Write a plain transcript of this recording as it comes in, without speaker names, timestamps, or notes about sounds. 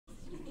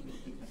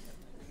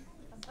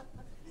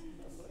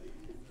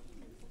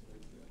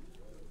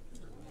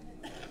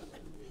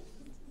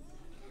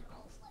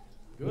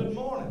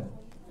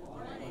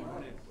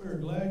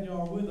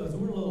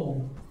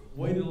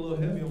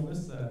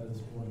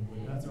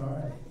all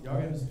right.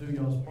 Y'all got to do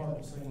y'all's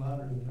part to sing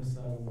louder than this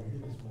side over here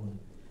this morning.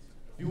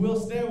 If you will,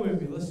 stand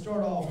with me. Let's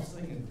start off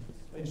singing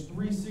page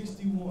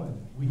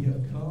 361. We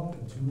have come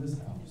into his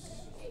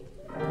house.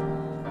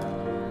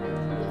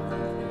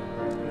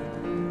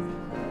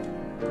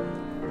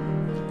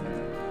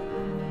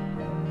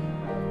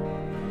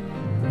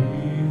 We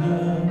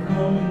have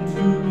come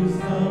into his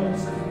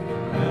house,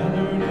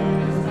 gathered in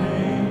his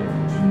name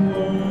to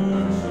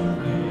worship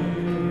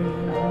him.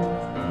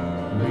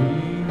 We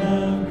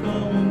have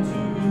come into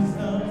his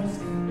house,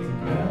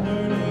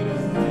 gathered in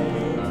his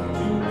name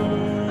to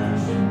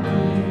worship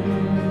him.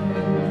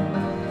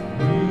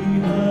 We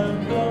have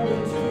come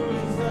into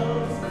his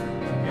house,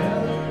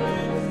 gathered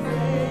in his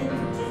name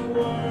to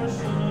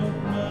worship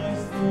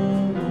Christ the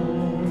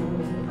Lord.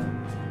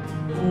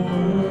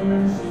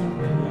 Worship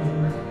him,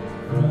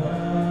 Christ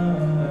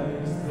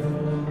the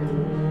Lord.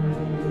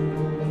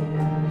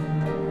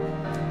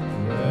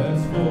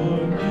 Let's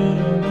forget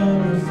about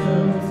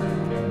ourselves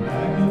and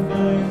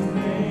magnify his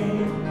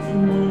name to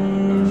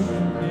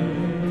worship him.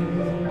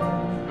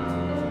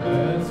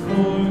 Let's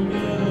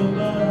forget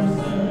about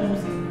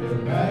ourselves and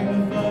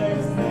magnify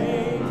his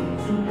name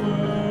to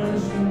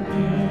worship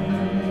him.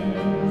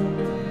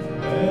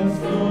 Let's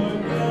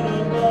forget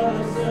about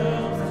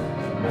ourselves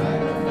and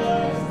magnify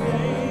his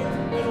name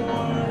and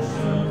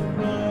worship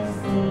Christ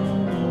the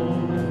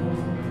Lord.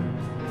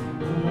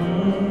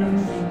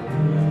 Worship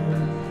him,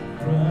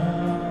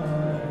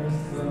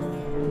 Christ the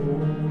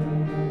Lord.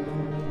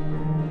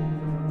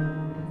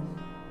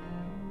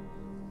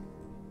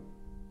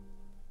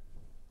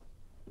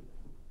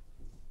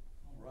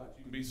 All right,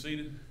 you can be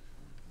seated.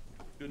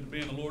 Good to be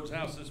in the Lord's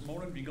house this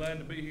morning. Be glad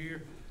to be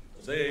here.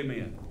 Say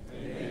amen.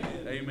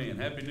 Amen. Amen.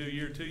 Happy New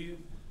Year to you.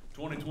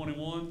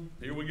 2021,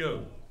 here we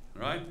go.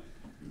 All right?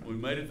 We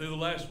made it through the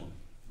last one.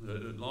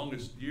 The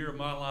longest year of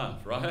my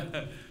life,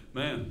 right?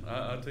 Man,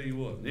 I tell you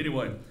what.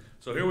 Anyway,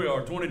 so here we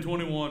are,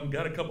 2021.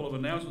 Got a couple of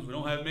announcements. We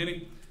don't have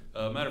many.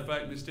 Matter of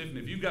fact, Miss Tiffany,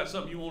 if you've got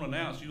something you want to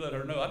announce, you let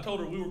her know. I told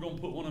her we were going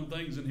to put one of them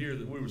things in here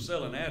that we were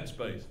selling ad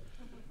space.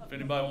 If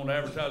anybody want to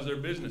advertise their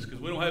business, because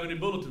we don't have any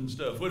bulletin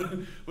stuff.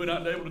 We're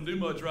not able to do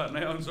much right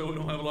now, and so we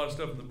don't have a lot of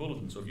stuff in the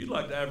bulletin. So if you'd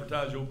like to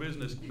advertise your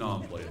business, no,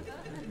 I'm playing.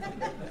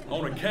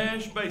 On a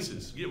cash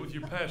basis, get with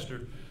your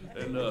pastor.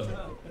 And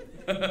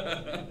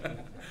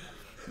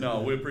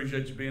no, we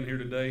appreciate you being here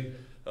today.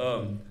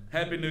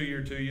 Happy New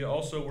Year to you.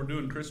 Also, we're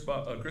doing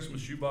Christmas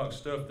shoebox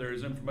stuff. There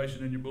is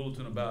information in your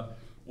bulletin about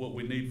what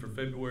we need for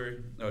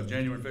February,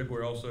 January and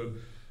February also.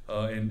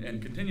 And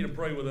continue to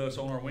pray with us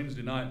on our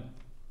Wednesday night.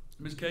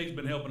 Miss Kay's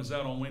been helping us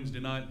out on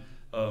Wednesday night.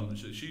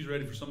 She's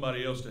ready for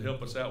somebody else to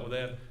help us out with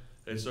that.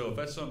 And so if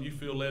that's something you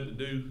feel led to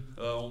do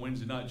on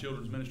Wednesday night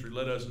children's ministry,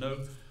 let us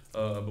know.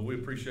 But we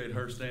appreciate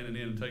her standing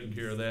in and taking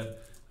care of that.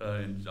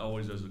 And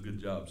always does a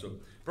good job. So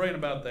praying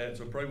about that.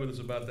 So pray with us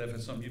about that. If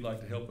it's something you'd like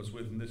to help us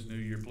with in this new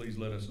year, please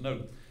let us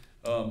know.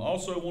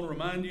 Also want to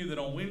remind you that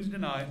on Wednesday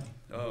night,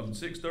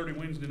 6:30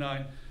 Wednesday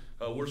night,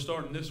 we're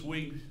starting this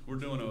week. We're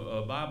doing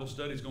a Bible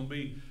study. It's going to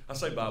be, I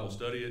say Bible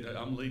study,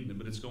 I'm leading it,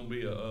 but it's going to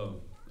be a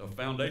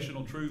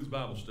foundational truths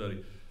Bible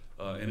study.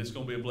 And it's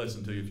going to be a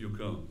blessing to you if you'll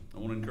come. I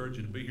want to encourage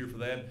you to be here for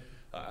that.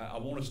 I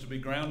want us to be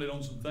grounded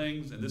on some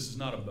things, and this is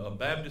not a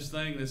Baptist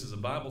thing. This is a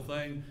Bible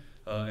thing.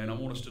 And I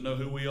want us to know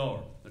who we are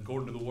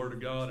according to the Word of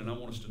God, and I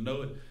want us to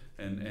know it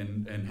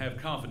and have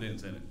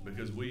confidence in it,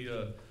 because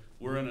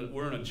we're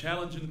in a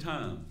challenging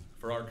time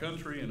for our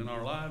country and in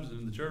our lives and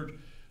in the church,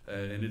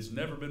 and it's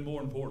never been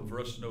more important for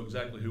us to know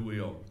exactly who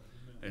we are.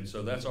 And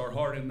so that's our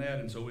heart in that,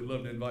 and so we'd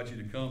love to invite you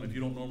to come. If you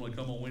don't normally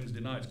come on Wednesday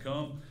nights,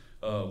 come.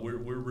 We're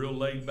real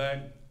laid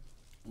back.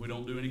 We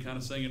don't do any kind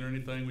of singing or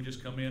anything. We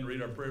just come in,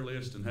 read our prayer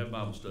list, and have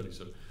Bible study.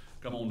 So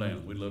come on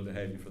down. We'd love to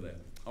have you for that.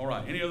 All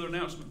right, any other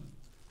announcement?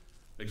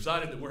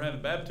 Excited that we're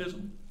having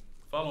baptism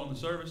following the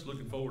service.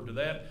 Looking forward to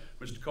that.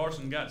 Mr.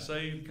 Carson got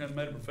saved, kind of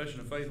made a profession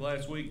of faith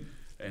last week,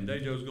 and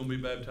Dejo's going to be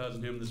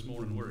baptizing him this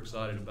morning. We're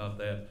excited about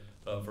that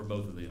for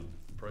both of them.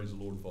 Praise the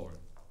Lord for it.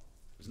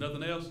 There's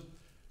nothing else?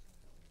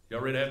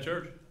 Y'all ready to have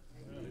church?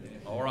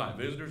 Amen. All right,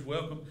 visitors,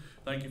 welcome.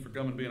 Thank you for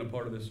coming and being a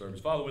part of this service.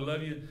 Father, we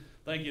love you.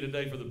 Thank you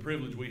today for the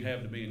privilege we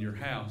have to be in your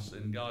house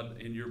and, God,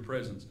 in your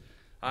presence.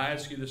 I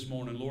ask you this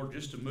morning, Lord,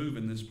 just to move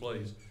in this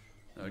place.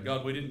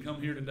 God, we didn't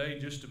come here today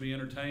just to be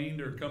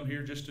entertained or come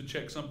here just to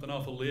check something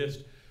off a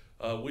list.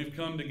 We've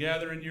come to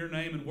gather in your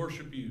name and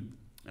worship you.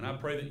 And I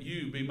pray that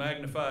you be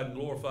magnified and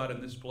glorified in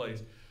this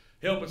place.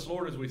 Help us,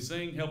 Lord, as we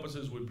sing. Help us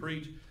as we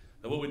preach.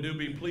 That what we do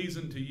be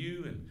pleasing to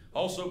you and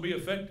also be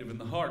effective in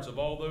the hearts of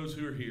all those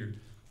who are here.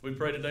 We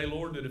pray today,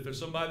 Lord, that if there's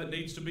somebody that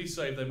needs to be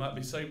saved, they might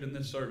be saved in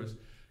this service.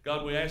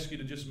 God, we ask you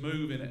to just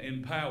move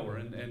in power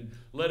and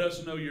let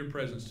us know your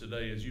presence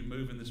today as you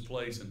move in this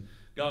place. And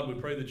God, we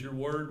pray that your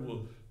word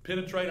will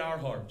penetrate our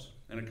hearts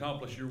and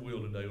accomplish your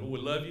will today. Lord, we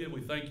love you.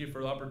 We thank you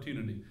for the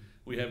opportunity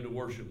we have to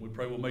worship. We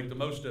pray we'll make the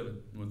most of it.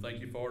 And we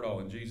thank you for it all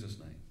in Jesus'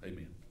 name.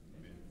 Amen.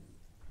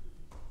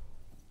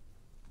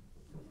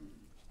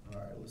 All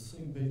right, let's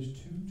sing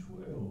page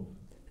 212.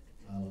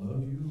 I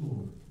love you,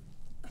 Lord.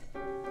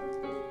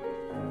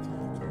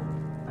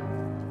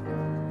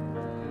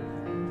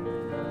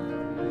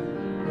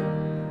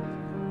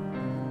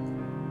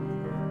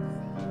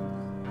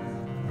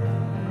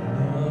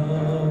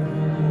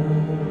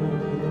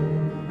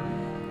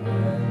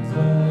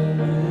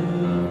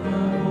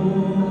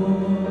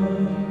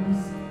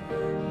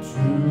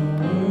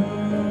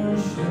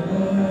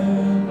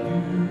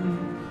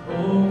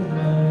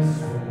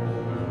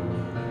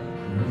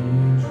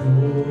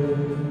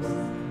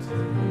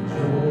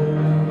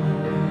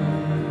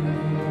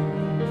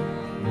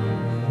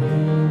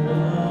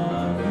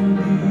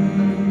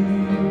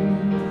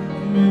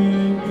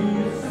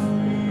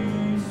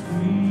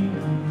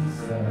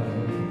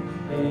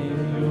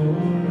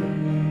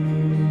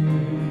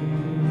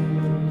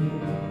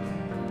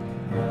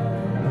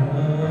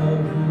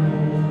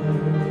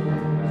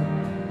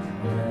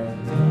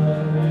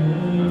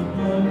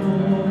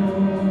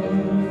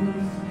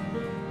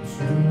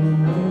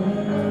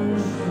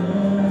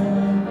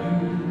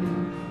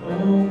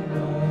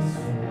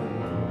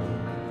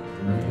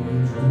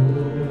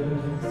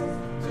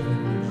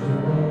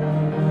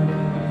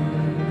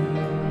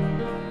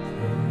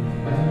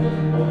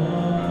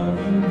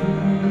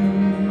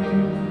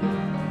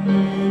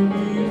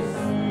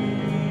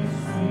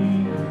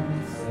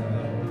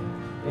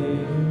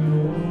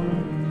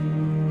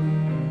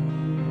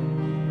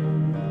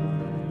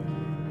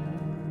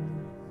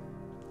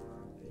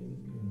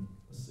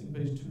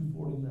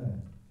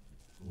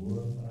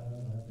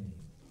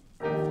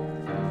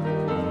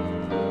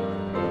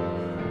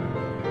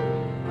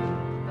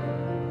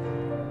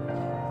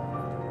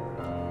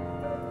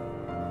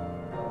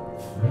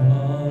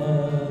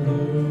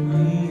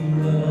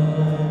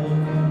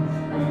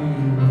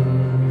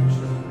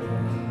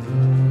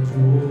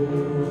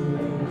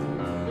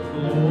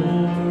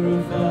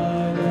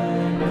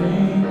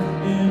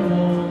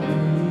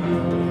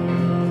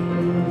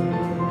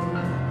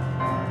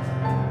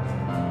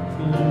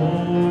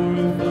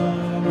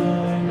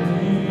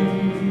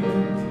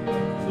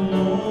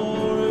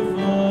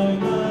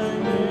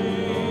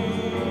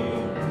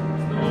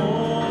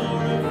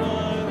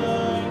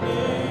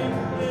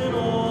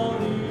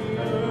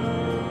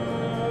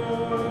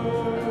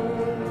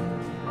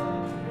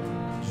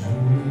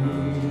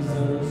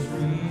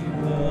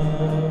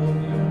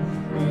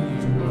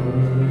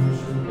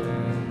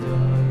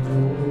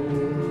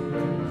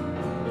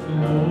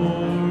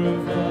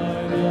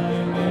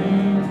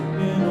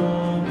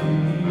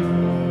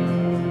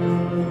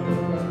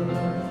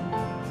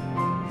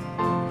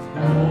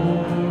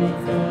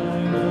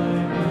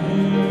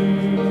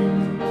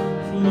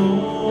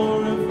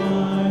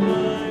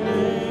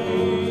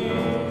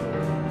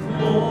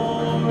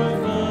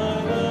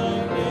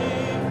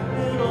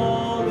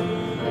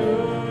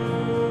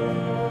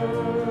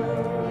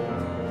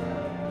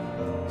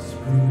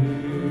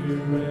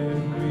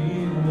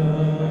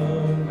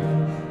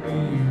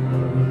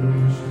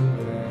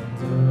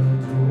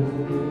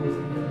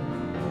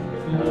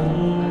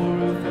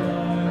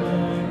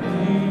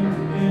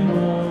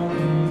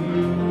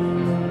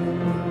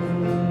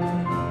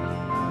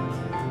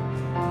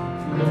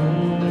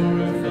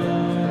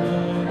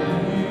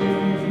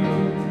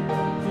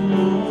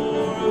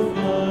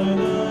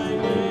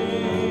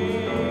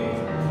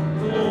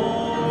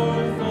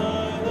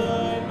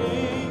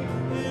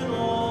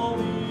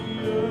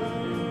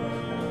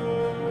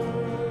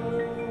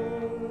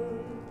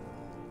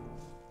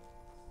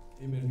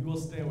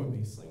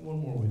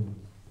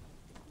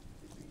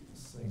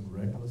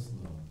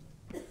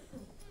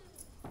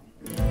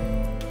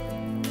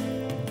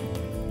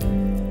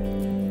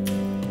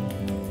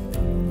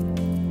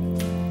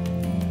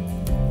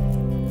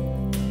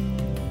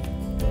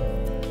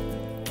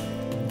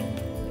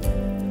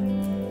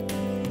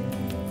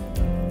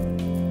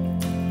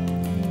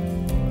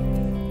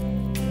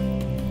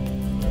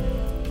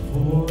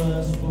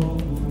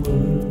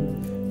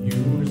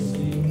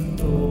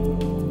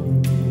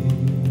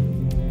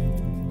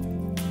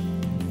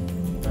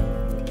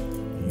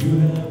 You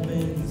have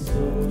been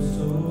so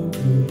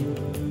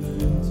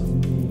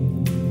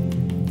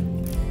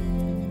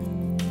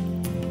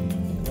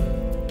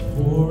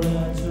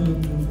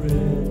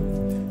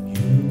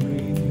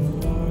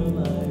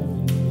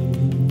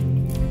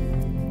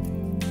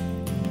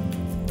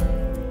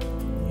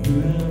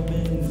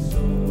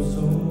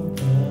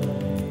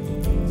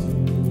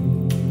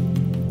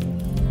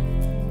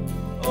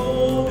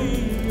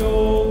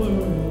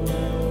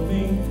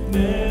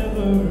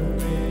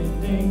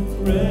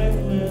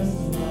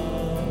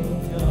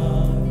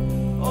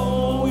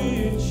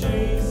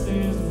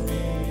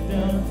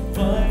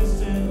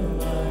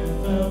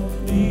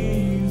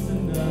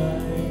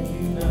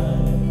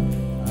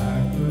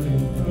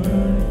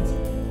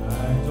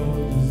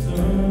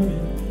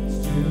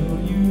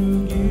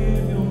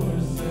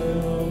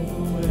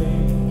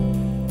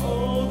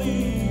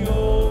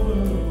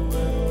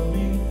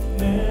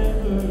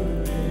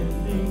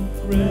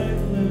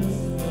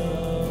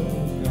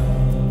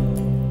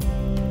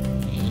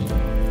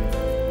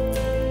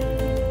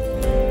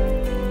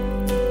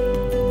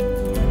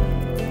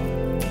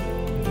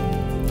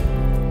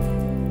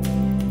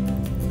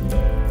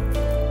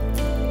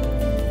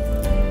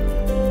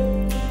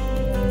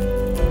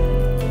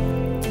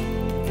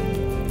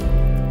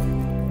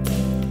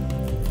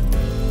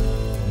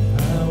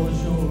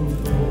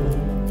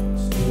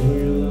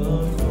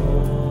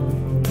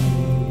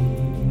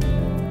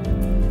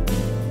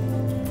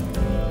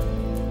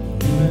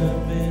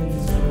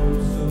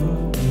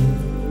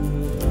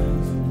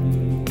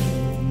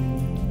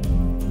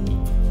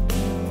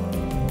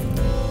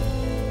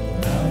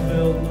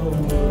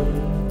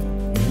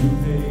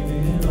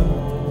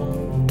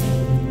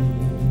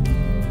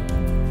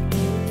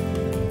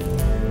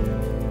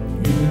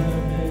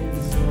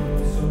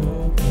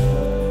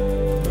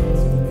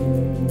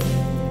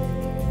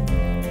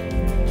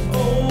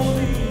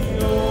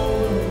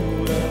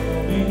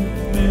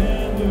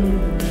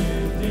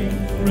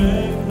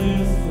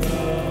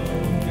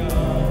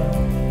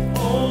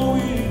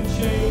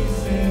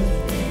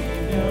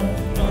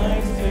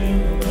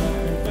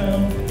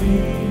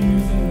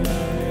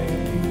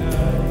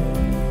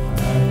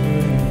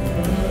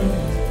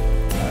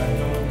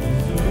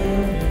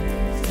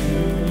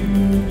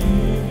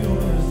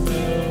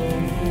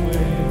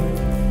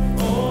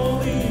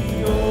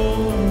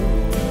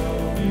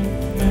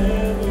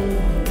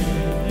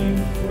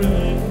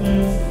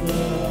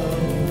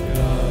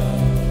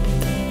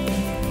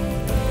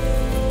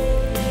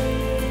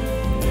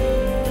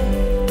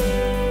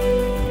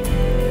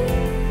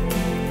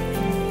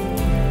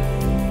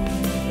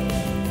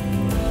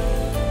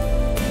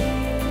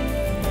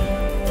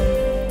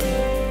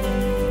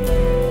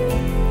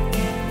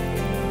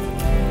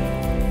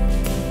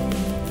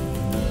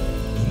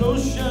no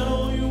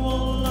shadow you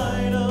won't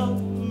light up,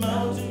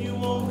 mountain you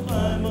won't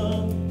climb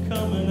up,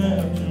 coming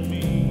after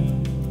me.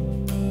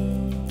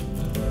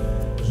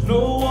 There's no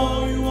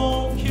wall you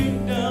won't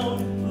kick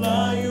down,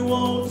 lie you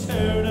won't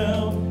tear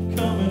down,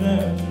 coming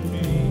after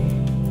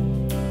me.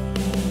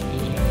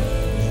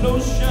 There's no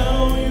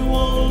shadow you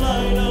won't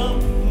light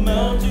up,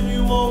 mountain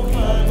you won't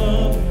climb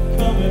up,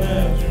 coming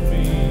after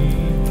me.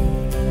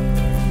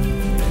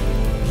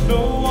 There's no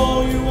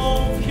wall you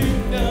won't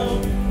kick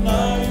down,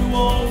 lie you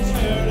won't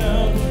tear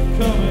down,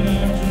 coming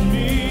after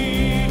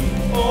me.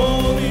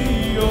 Oh,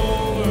 the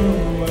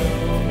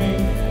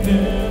overwhelming,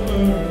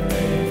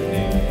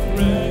 never-ending,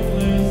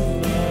 reckless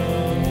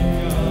love of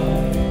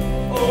God.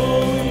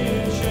 Oh,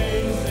 it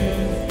chases me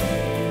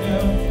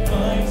down,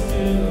 finds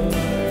till I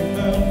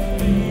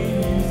found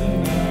leaves and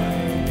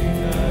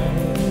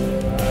 99.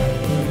 I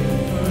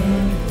couldn't earn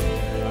it,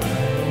 I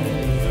don't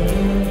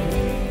deserve it,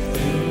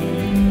 still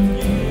you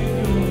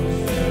give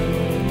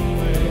yourself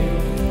away.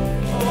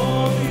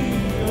 Oh, the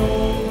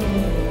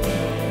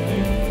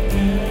overwhelming,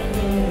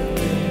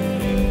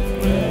 never-ending,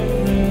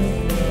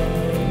 reckless love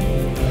of God.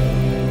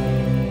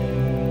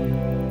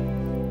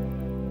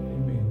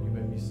 Amen. You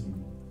may be seated.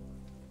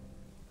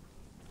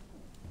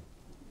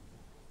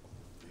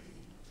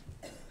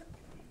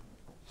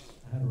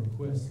 I had a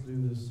request to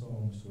do this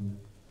song, so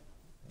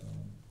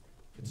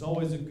it's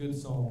always a good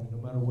song. No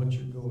matter what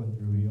you're going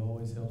through, he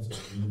always helps us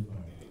through the fire.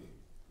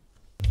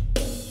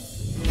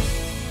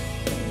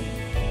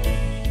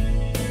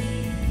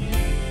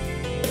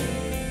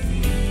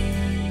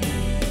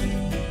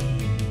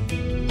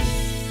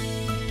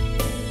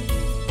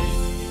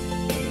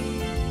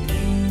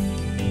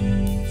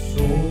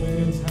 So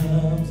many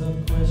times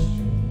I've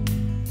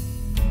questioned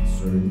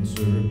certain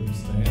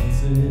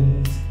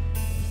circumstances,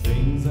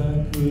 things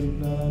I could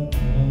not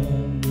understand.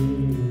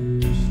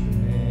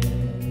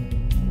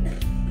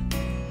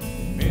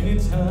 Many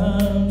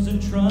times in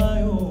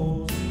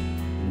trials,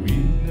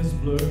 weakness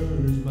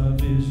blurs my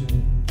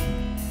vision,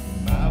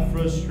 and my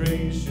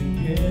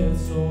frustration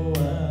gets so out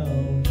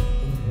of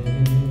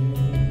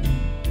hand.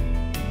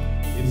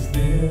 It's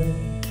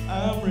then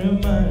I'm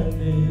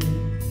reminded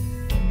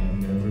I've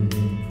never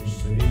been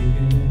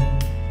forsaken,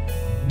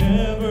 I've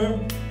never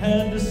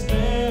had to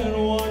stand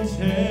one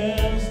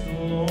test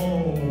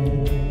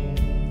alone.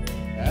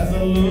 As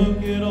I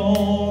look at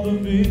all the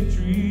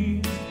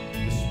victories,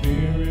 the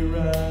Spirit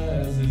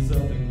rises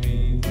up in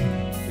me.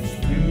 It's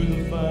through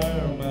the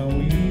fire my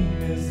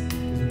weakness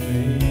is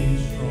made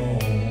strong.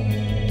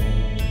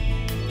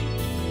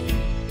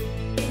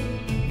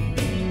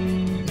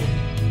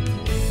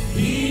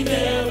 He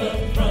never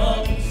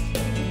promised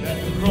that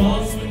the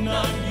cross would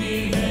not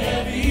be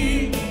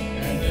heavy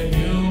and the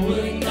hill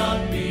would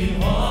not be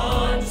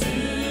hard to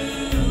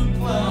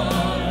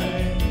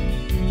climb.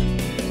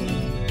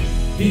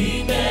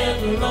 He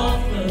never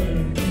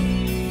offered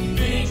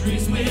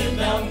victories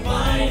without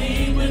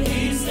fighting, but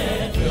he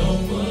said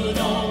help would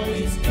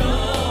always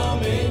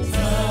come in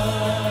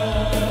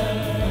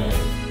time.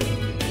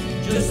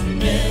 Just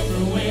remember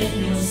when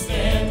you're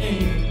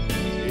standing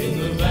in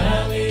the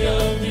valley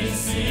of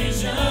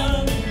decision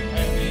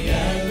and the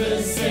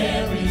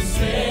adversary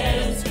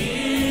says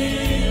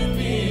give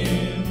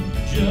in,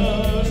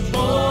 just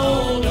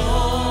hold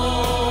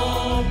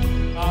on.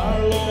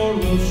 Our Lord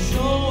will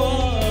show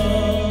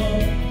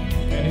up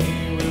and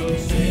he will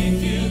take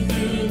you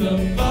through the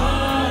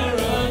fire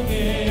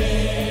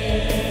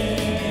again.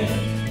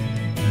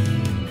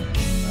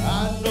 I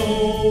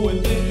know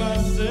within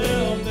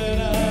myself that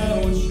I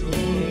would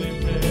surely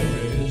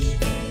perish,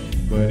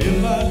 but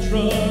if I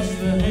trust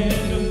the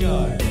hand of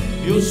God,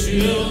 he'll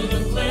shield the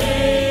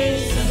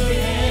place again.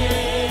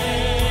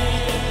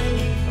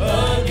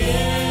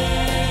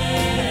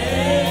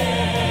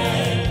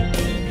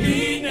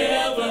 He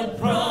never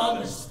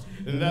promised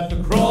that the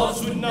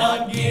cross would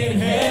not get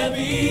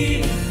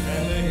heavy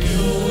and the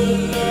hill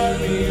would not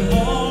be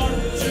hard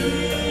to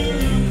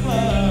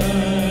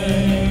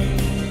climb.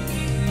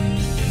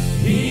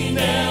 He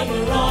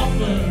never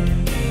offered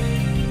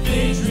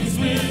victories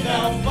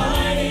without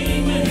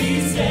fighting, but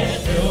he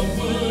said help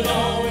would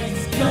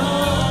always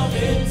come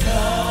in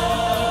time.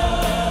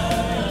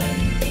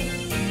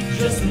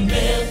 Just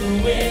remember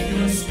when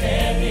you're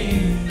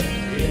standing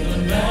in the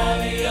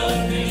valley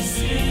of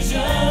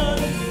decision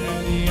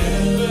and the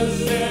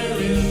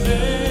adversary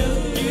says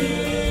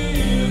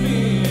give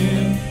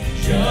in,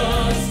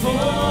 just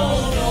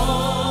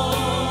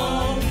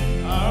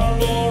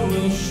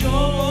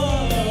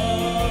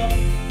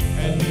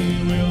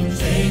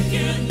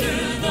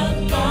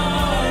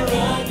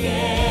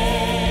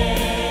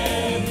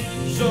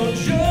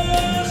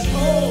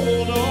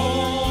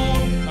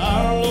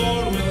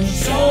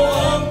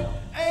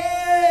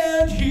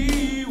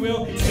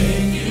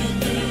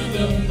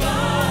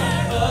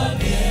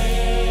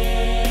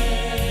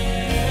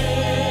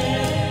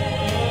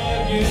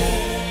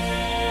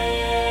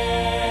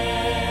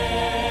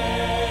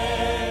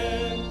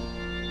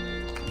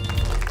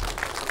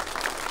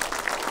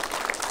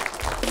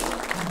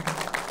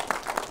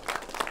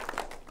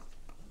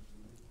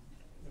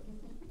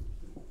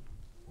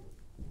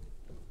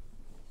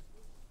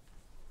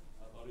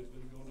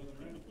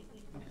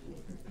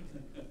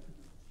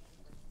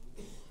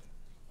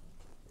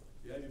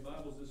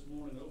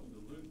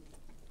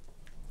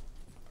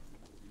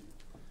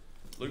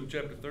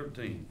chapter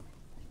 13.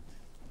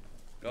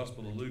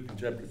 Gospel of Luke in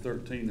chapter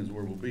 13 is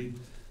where we'll be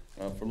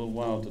for a little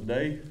while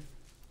today.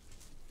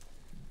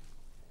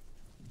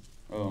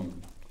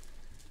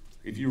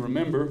 If you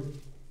remember,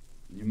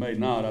 you may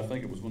not, I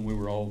think it was when we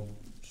were all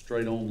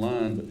straight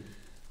online,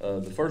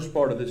 but the first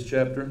part of this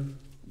chapter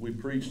we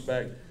preached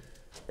back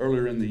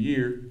earlier in the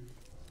year,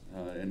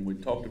 and we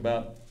talked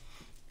about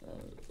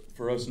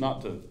for us not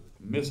to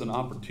miss an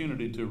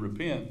opportunity to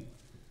repent,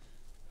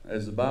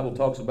 as the Bible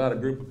talks about a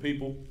group of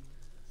people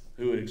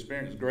who had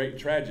experienced great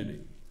tragedy,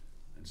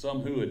 and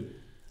some who had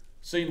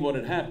seen what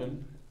had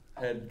happened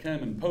had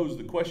come and posed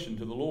the question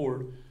to the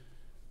Lord.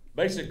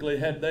 Basically,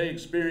 had they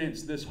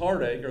experienced this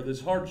heartache or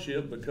this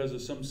hardship because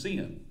of some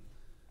sin?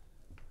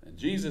 And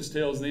Jesus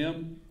tells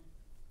them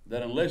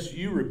that unless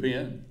you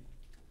repent,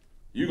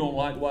 you're going to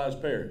likewise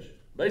perish.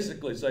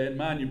 Basically saying,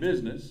 mind your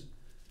business.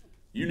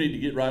 You need to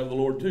get right with the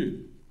Lord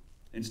too.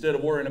 Instead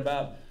of worrying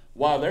about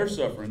why they're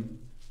suffering,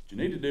 what you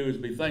need to do is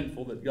be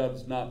thankful that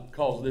God's not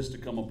caused this to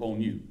come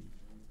upon you.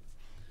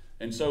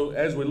 And so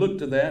as we look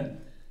to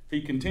that,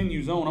 he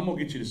continues on. I'm going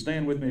to get you to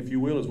stand with me, if you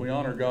will, as we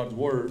honor God's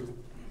word.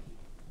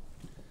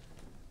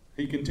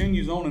 He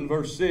continues on in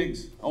verse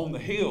 6, on the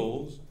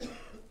heels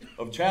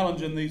of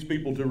challenging these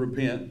people to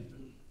repent.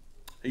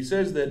 He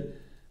says that,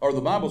 or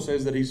the Bible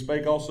says that he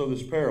spake also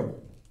this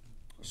parable.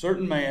 A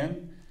certain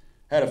man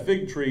had a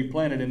fig tree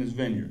planted in his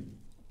vineyard,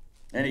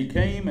 and he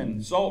came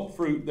and sought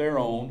fruit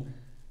thereon,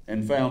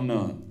 and found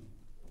none.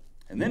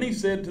 And then he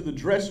said to the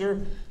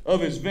dresser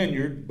of his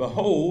vineyard,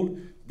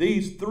 Behold,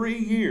 these 3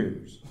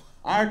 years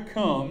I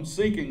come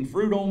seeking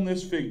fruit on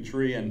this fig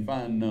tree, and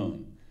find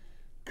none.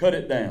 Cut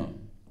it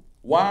down.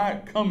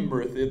 Why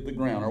cumbereth it the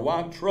ground, or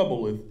why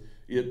troubleth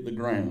it the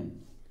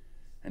ground?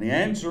 And he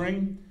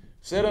answering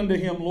said unto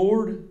him,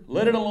 Lord,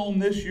 let it alone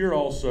this year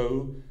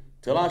also,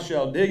 till I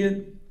shall dig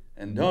it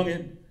and dung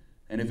it,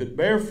 and if it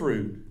bear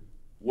fruit,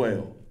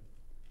 well.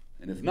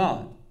 And if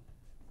not,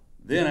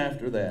 then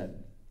after that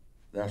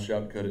thou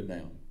shalt cut it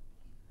down.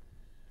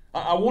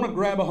 I want to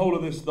grab a hold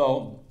of this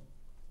thought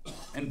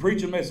and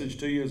preach a message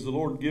to you as the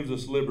Lord gives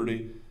us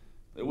liberty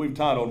that we've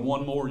titled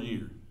One More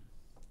Year.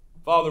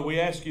 Father, we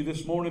ask you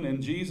this morning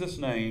in Jesus'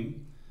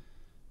 name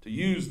to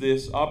use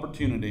this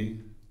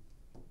opportunity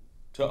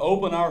to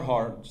open our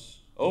hearts,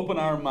 open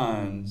our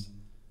minds,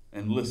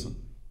 and listen.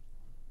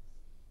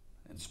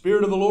 And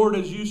Spirit of the Lord,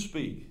 as you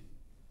speak,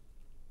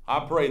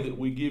 I pray that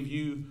we give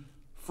you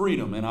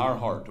freedom in our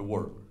heart to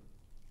work.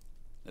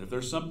 That if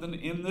there's something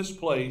in this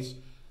place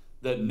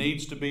that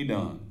needs to be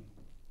done,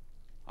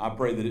 I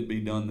pray that it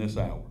be done this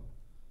hour.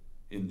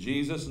 In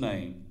Jesus'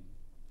 name,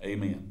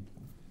 amen.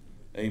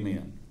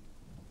 Amen.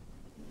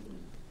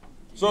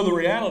 So the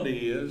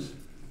reality is,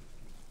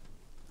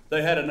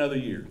 they had another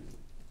year.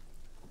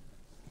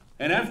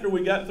 And after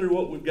we got through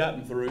what we've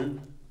gotten through,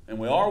 and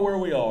we are where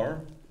we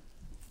are,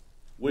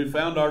 we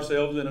found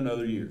ourselves in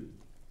another year.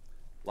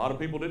 A lot of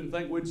people didn't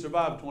think we'd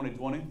survive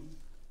 2020.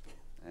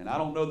 And I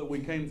don't know that we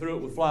came through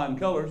it with flying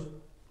colors,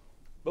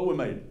 but we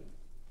made it.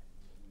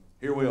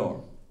 Here we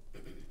are.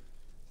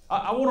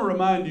 I want to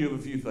remind you of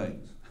a few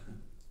things.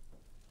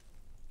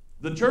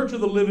 The Church of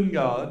the Living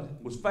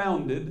God was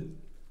founded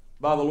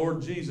by the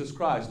Lord Jesus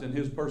Christ in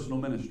his personal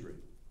ministry.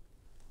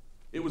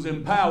 It was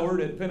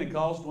empowered at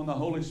Pentecost when the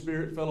Holy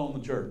Spirit fell on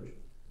the church.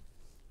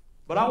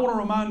 But I want to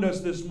remind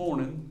us this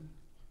morning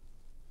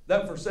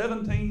that for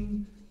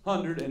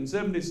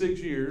 1776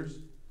 years,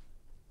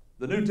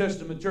 the New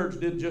Testament church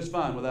did just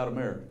fine without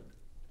America.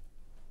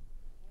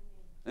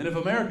 And if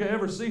America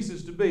ever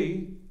ceases to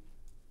be,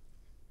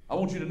 I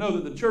want you to know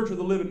that the Church of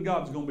the Living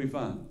God is going to be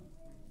fine.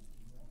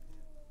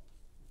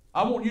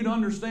 I want you to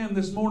understand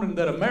this morning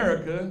that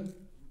America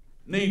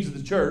needs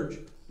the church,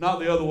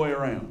 not the other way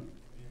around.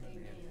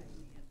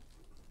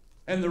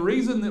 And the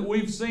reason that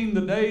we've seen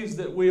the days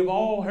that we have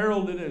all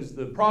heralded as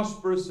the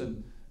prosperous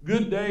and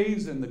good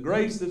days and the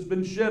grace that's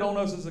been shed on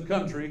us as a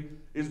country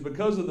is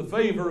because of the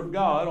favor of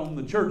God on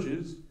the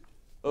churches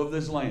of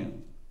this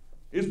land.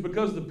 It's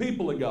because the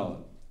people of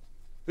God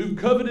who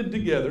coveted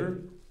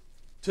together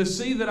to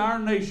see that our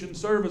nation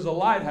serve as a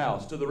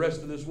lighthouse to the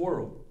rest of this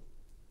world.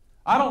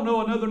 I don't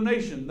know another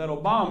nation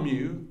that'll bomb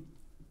you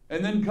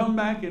and then come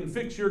back and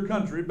fix your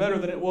country better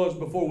than it was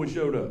before we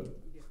showed up.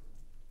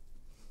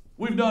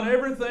 We've done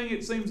everything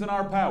it seems in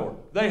our power.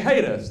 They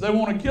hate us. They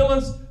want to kill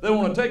us. They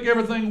want to take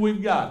everything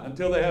we've got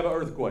until they have an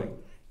earthquake.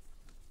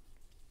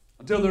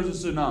 Until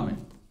there's a tsunami.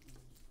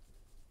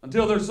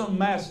 Until there's some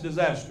mass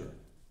disaster.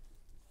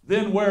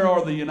 Then where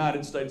are the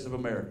United States of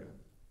America?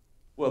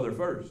 Well, they're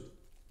first.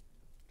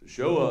 To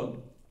show up,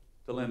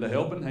 to lend a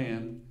helping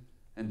hand,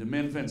 and to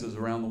mend fences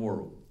around the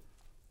world.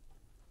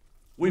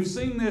 We've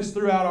seen this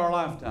throughout our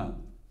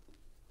lifetime.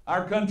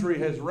 Our country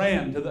has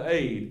ran to the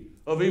aid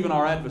of even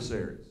our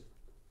adversaries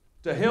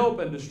to help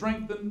and to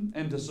strengthen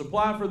and to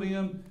supply for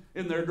them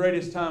in their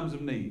greatest times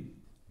of need.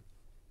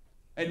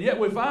 And yet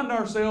we find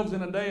ourselves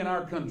in a day in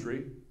our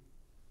country,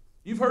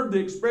 you've heard the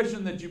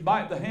expression that you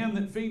bite the hand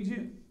that feeds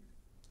you.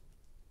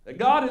 That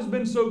God has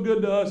been so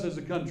good to us as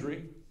a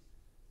country,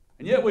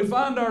 and yet we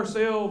find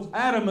ourselves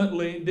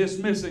adamantly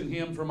dismissing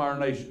Him from our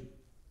nation.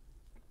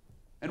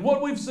 And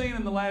what we've seen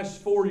in the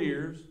last 4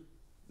 years,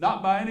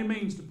 not by any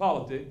means to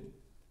politics,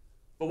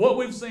 but what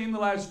we've seen the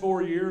last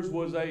 4 years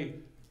was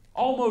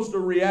almost a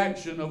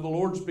reaction of the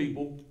Lord's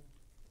people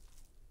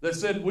that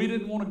said we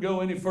didn't want to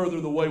go any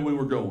further the way we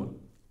were going.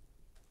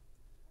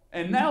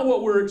 And now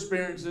what we're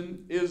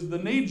experiencing is the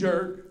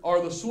knee-jerk,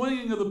 or the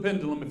swinging of the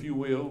pendulum, if you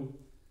will,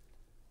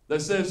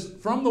 that says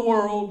from the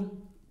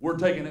world, we're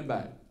taking it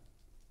back.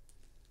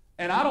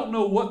 And I don't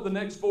know what the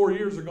next 4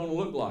 years are going to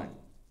look like.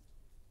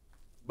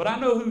 But I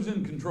know who's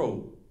in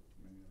control.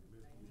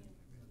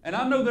 And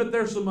I know that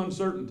there's some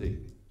uncertainty.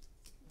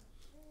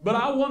 But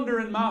I wonder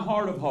in my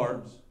heart of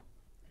hearts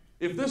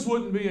if this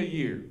wouldn't be a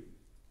year.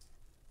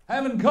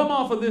 Having come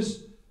off of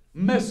this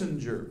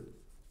messenger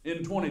in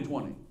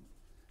 2020,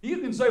 you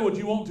can say what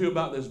you want to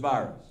about this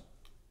virus.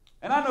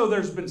 And I know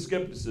there's been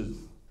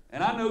skepticism.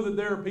 And I know that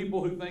there are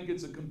people who think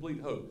it's a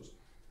complete hoax.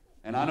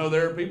 And I know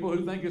there are people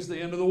who think it's the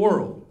end of the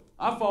world.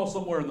 I fall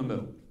somewhere in the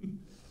middle.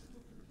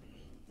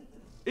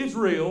 It's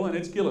real and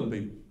it's killing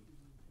people.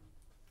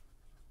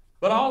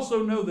 But I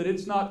also know that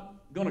it's not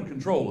going to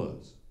control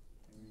us.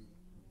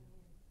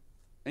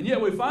 And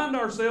yet we find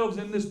ourselves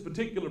in this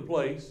particular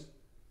place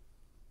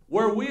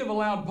where we have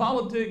allowed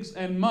politics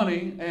and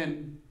money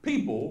and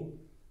people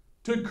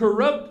to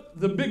corrupt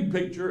the big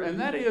picture, and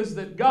that is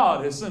that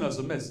God has sent us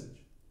a message.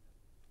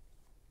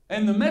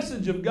 And the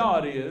message of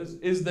God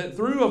is that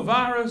through a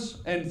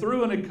virus and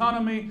through an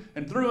economy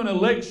and through an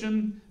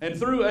election and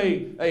through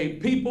a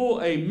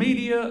people, a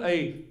media,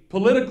 a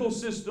political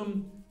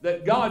system,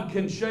 that God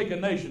can shake a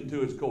nation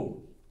to its core.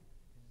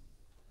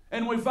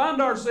 And we find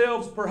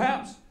ourselves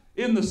perhaps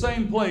in the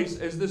same place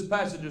as this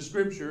passage of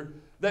Scripture,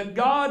 that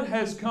God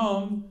has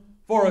come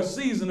for a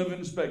season of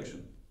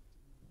inspection.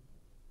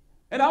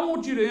 And I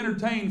want you to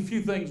entertain a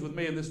few things with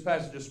me in this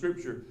passage of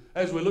Scripture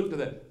as we look to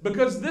that.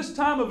 Because this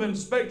time of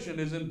inspection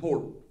is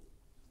important.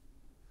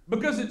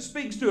 Because it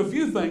speaks to a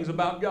few things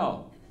about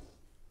God.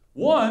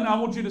 One, I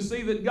want you to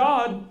see that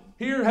God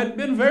here had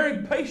been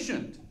very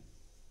patient.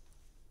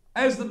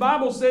 As the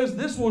Bible says,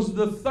 this was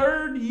the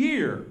 3rd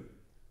year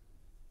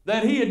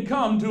that he had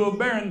come to a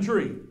barren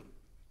tree.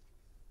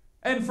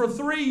 And for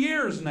 3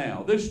 years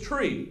now, this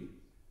tree,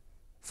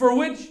 for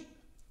which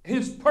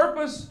his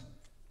purpose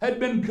had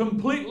been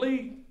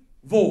completely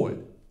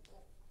void.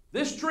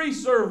 This tree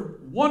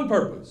served one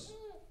purpose,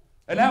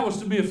 and that was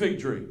to be a fig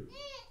tree.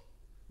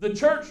 The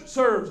church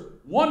serves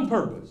one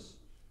purpose,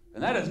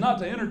 and that is not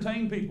to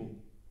entertain people.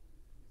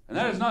 And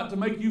that is not to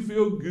make you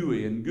feel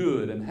gooey and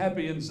good and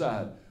happy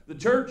inside. The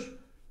church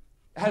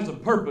has a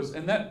purpose,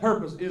 and that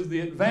purpose is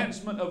the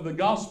advancement of the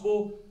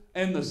gospel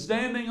and the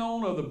standing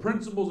on of the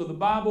principles of the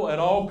Bible at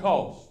all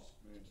costs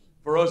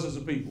for us as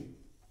a people.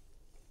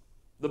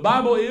 The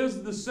Bible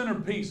is the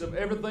centerpiece of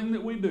everything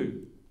that we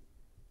do.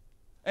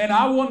 And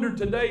I wonder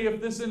today if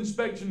this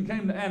inspection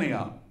came to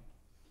Antioch.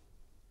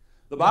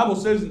 The Bible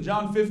says in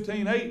John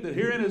 15:8 that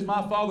herein is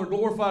my Father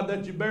glorified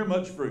that you bear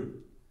much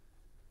fruit.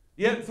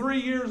 Yet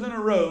 3 years in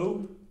a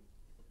row,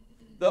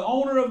 the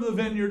owner of the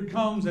vineyard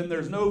comes and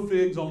there's no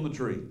figs on the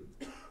tree.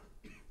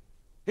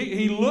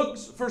 He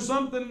looks for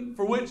something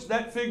for which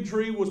that fig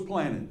tree was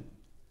planted,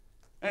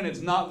 and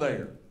it's not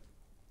there.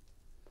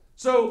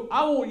 So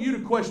I want you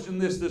to question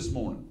this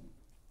morning.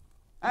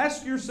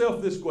 Ask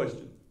yourself this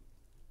question.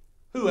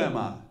 Who am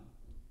I?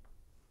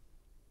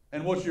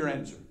 And what's your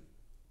answer?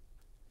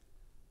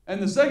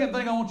 And the second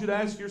thing I want you to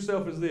ask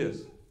yourself is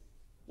this.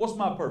 What's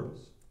my purpose?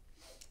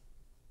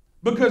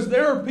 Because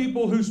there are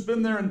people who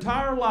spend their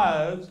entire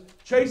lives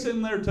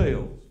chasing their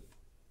tails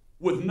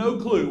with no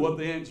clue what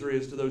the answer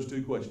is to those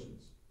two questions.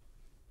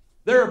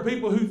 There are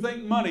people who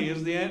think money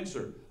is the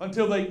answer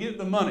until they get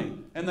the money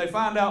and they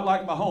find out,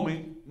 like my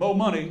homie, more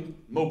money,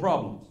 more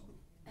problems.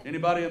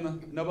 Anybody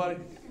nobody?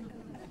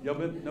 Y'all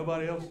been,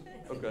 nobody else?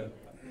 Okay.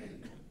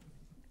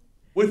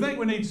 We think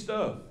we need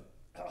stuff.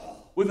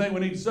 We think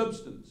we need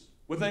substance.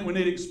 We think we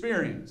need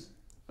experience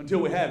until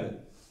we have it.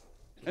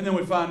 And then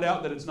we find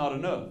out that it's not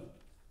enough.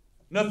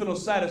 Nothing will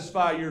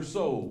satisfy your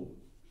soul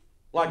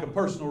like a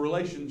personal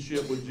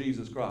relationship with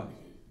Jesus Christ.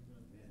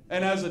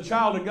 And as a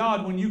child of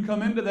God, when you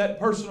come into that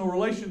personal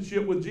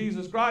relationship with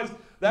Jesus Christ,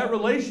 that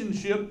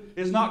relationship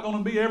is not going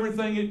to be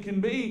everything it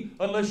can be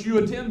unless you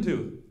attend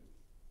to it.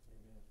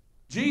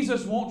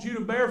 Jesus wants you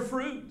to bear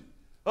fruit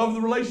of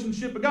the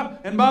relationship of God.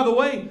 And by the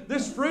way,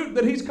 this fruit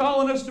that He's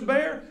calling us to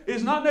bear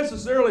is not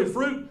necessarily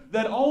fruit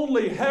that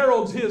only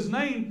heralds His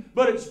name,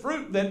 but it's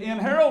fruit that in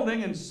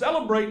heralding and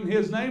celebrating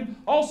His name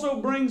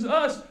also brings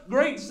us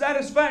great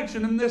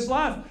satisfaction in this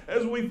life,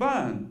 as we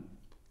find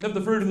that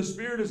the fruit of the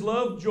Spirit is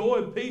love,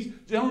 joy, peace,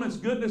 gentleness,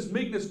 goodness,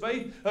 meekness,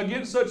 faith.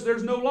 Against such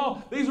there's no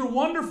law. These are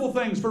wonderful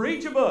things for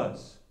each of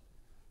us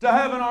to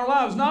have in our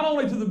lives, not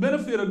only to the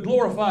benefit of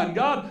glorifying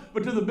God,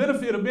 but to the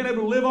benefit of being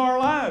able to live our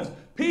lives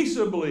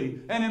peaceably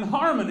and in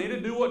harmony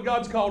to do what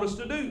God's called us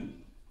to do.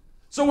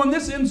 So when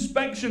this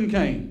inspection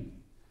came,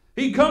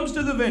 he comes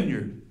to the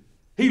vineyard.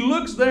 He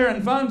looks there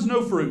and finds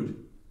no fruit.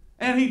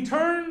 And he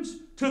turns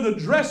to the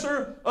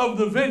dresser of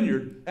the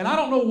vineyard. And I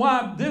don't know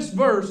why this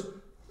verse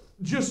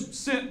just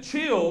sent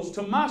chills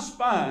to my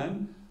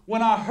spine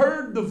when I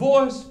heard the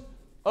voice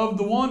of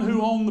the one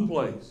who owned the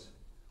place,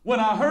 when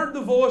I heard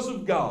the voice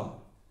of God,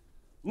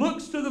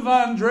 looks to the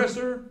vine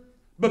dresser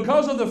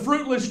because of the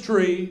fruitless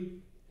tree,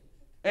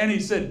 and he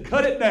said,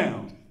 cut it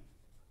down.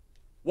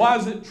 Why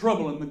is it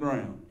troubling the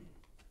ground?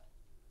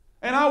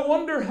 And I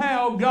wonder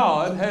how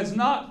God has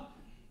not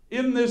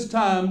in this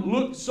time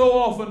looked so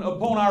often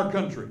upon our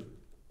country,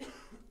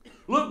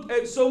 looked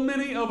at so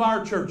many of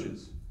our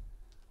churches,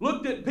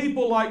 looked at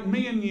people like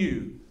me and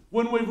you,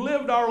 when we've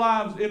lived our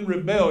lives in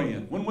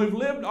rebellion, when we've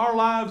lived our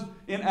lives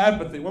in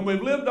apathy, when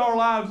we've lived our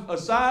lives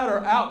aside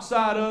or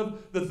outside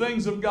of the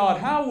things of God,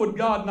 how would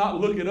God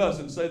not look at us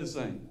and say the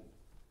same?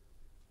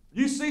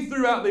 You see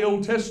throughout the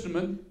Old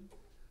Testament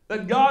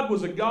that God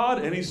was a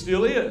God, and He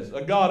still is,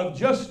 a God of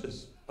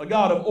justice, a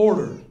God of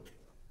order,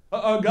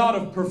 a God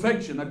of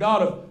perfection, a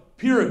God of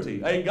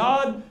purity, a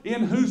God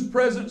in whose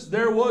presence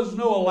there was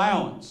no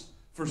allowance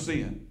for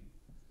sin.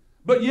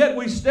 But yet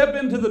we step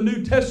into the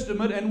New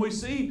Testament and we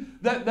see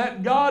that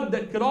that God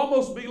that could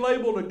almost be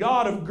labeled a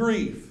God of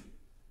grief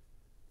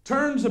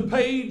turns a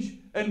page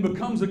and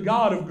becomes a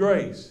God of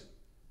grace.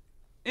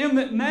 In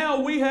that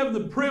now we have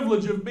the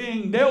privilege of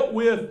being dealt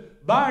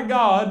with by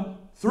God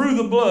through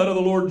the blood of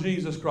the Lord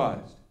Jesus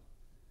Christ.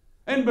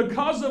 And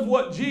because of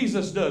what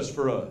Jesus does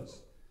for us,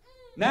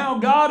 now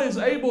God is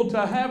able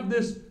to have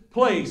this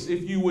place,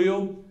 if you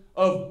will,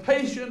 of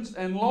patience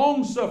and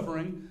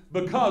long-suffering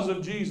because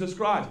of Jesus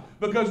Christ.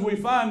 Because we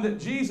find that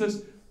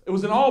Jesus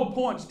was in all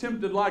points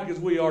tempted like as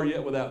we are,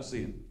 yet without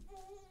sin.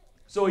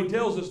 So He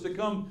tells us to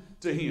come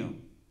to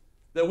Him.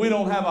 That we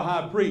don't have a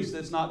high priest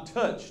that's not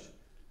touched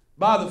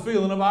by the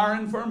feeling of our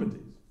infirmities.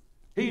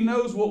 He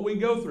knows what we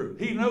go through.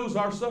 He knows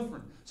our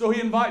suffering. So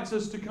He invites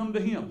us to come to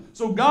Him.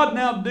 So God,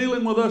 now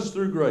dealing with us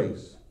through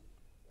grace,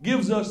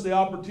 gives us the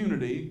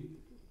opportunity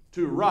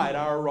to right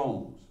our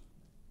wrongs.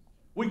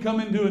 We come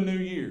into a new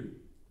year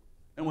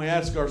and we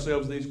ask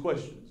ourselves these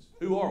questions.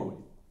 Who are we?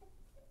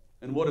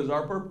 And what is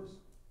our purpose?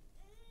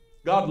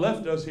 God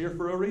left us here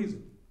for a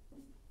reason.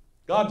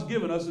 God's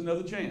given us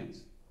another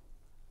chance.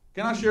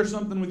 Can I share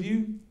something with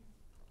you?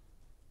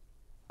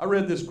 I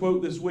read this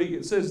quote this week.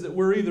 It says that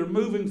we're either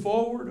moving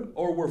forward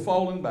or we're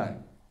falling back.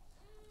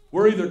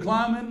 We're either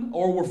climbing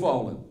or we're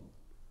falling.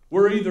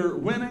 We're either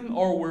winning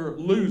or we're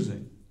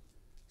losing.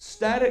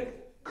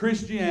 Static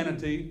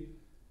Christianity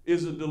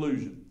is a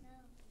delusion.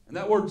 And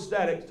that word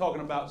static is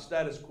talking about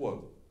status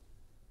quo.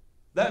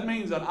 That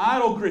means an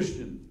idle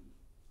Christian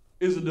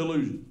is a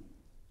delusion.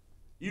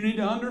 You need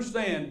to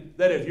understand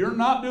that if you're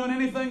not doing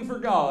anything for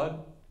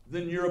God,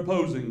 then you're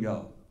opposing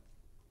God.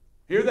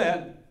 Hear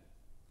that?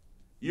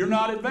 You're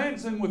not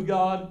advancing with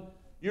God,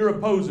 you're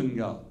opposing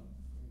God.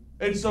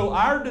 And so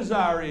our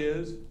desire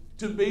is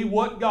to be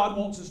what God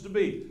wants us to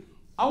be.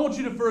 I want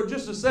you to, for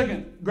just a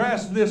second,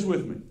 grasp this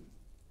with me.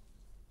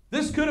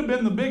 This could have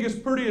been the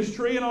biggest, prettiest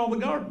tree in all the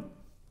garden.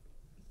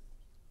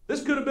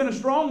 This could have been a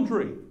strong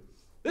tree.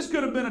 This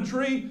could have been a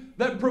tree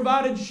that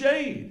provided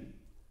shade,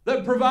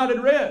 that provided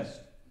rest.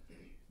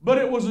 But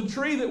it was a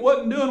tree that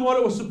wasn't doing what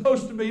it was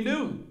supposed to be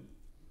doing.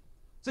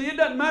 See, it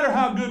doesn't matter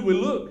how good we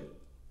look.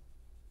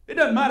 It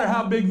doesn't matter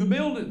how big the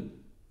building.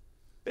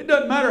 It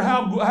doesn't matter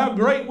how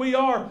great we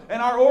are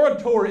and our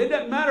oratory. It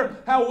doesn't matter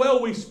how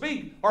well we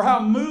speak or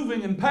how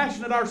moving and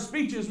passionate our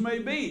speeches may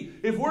be.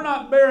 If we're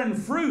not bearing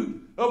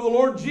fruit of the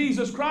Lord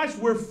Jesus Christ,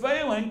 we're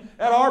failing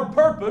at our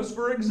purpose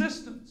for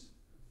existence.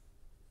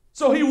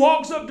 So He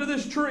walks up to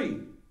this tree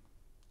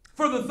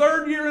for the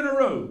third year in a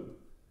row.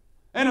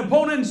 And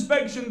upon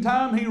inspection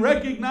time, He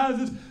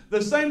recognizes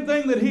the same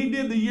thing that He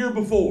did the year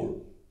before.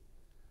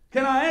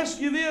 Can I ask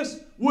you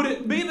this? Would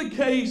it be the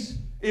case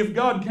if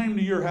God came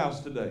to your house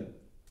today?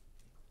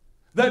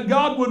 That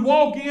God would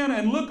walk in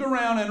and look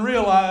around and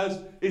realize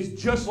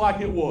it's just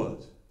like it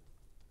was.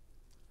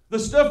 The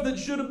stuff that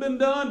should have been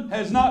done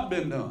has not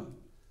been done.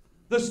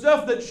 The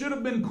stuff that should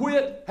have been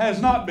quit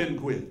has not been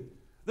quit.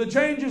 The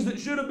changes that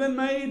should have been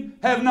made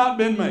have not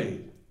been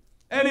made.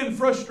 And in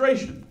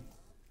frustration,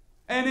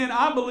 and in,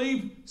 I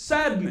believe,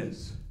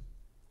 sadness,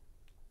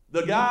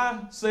 the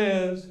guy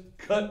says,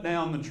 cut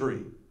down the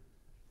tree.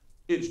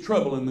 It's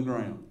trouble in the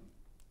ground.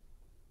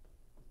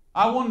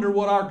 I wonder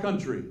what our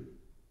country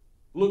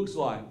looks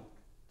like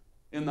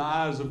in the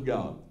eyes of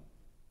God.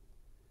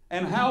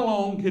 And how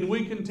long can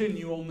we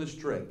continue on this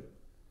trek?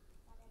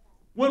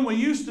 When we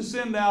used to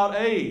send out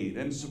aid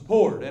and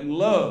support and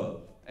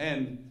love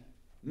and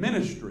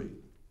ministry,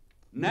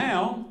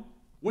 now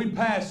we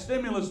pass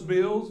stimulus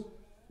bills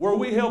where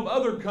we help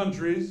other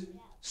countries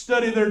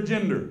study their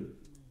gender.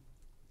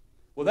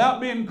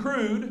 Without being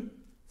crude,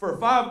 for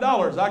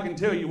 $5 I can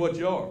tell you what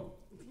you are.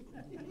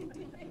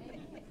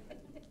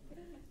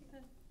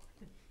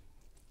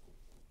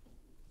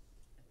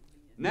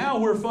 Now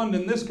we're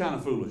funding this kind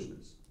of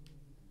foolishness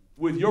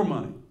with your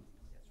money.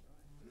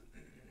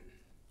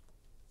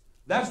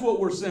 That's what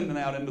we're sending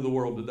out into the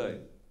world today.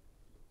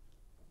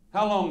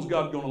 How long is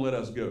God going to let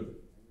us go?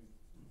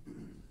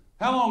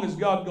 How long is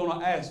God going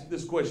to ask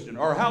this question?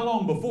 Or how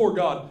long before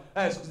God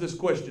asks this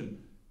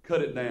question?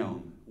 Cut it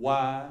down.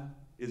 Why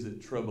is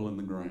it trouble in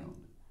the ground?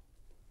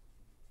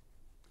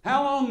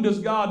 How long does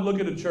God look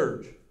at a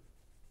church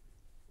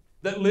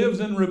that lives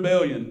in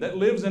rebellion, that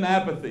lives in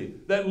apathy,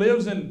 that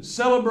lives in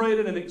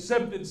celebrated and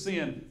accepted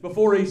sin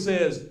before He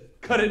says,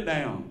 cut it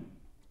down?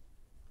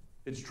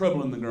 It's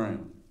troubling the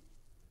ground.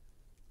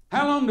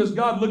 How long does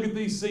God look at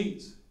these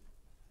seats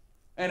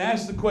and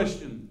ask the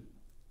question,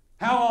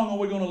 how long are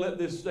we going to let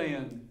this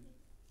stand?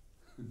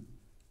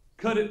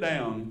 Cut it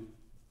down.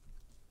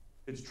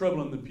 It's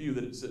troubling the pew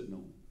that it's sitting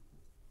on.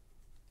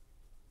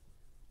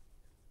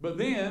 But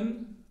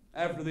then,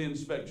 after the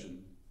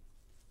inspection,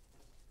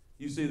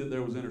 you see that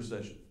there was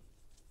intercession.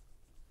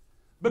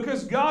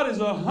 Because God is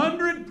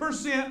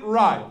 100%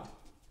 right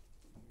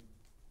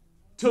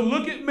to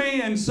look at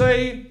me and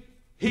say,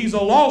 he's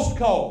a lost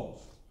cause.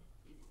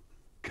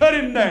 Cut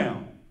him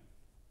down.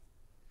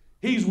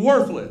 He's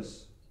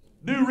worthless.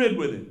 Do rid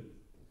with him.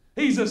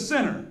 He's a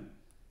sinner.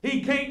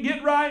 He can't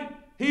get right.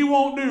 He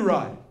won't do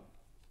right.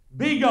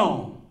 Be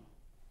gone.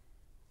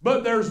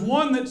 But there's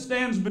one that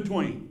stands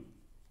between.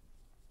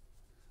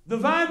 The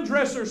vine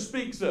dresser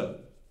speaks up.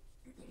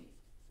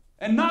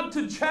 And not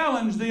to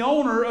challenge the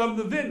owner of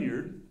the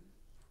vineyard,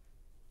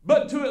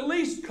 but to at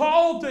least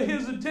call to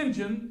his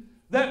attention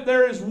that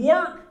there is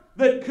work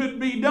that could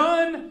be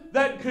done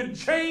that could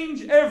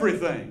change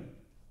everything.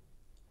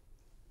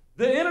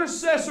 The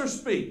intercessor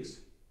speaks,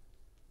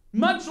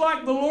 much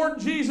like the Lord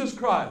Jesus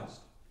Christ,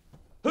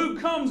 who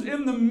comes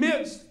in the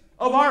midst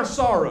of our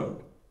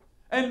sorrow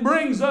and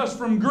brings us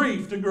from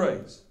grief to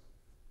grace.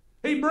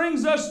 He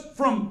brings us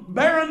from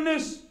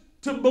barrenness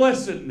to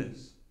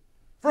blessedness,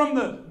 from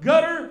the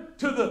gutter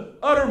to the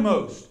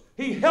uttermost.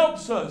 He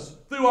helps us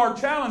through our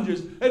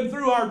challenges and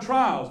through our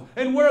trials.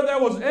 And where there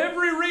was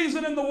every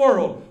reason in the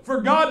world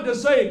for God to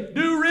say,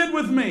 do rid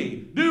with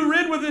me, do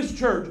rid with this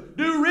church,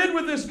 do rid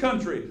with this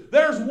country,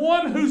 there's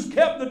one who's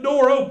kept the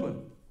door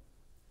open.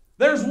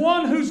 There's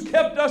one who's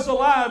kept us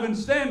alive and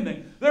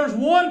standing. There's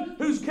one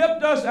who's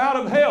kept us out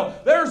of hell.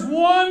 There's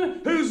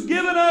one who's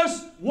given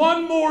us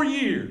one more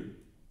year.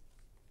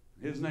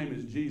 His name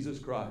is Jesus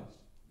Christ.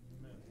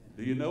 Amen.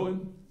 Do you know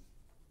Him?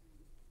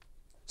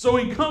 So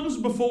He comes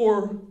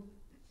before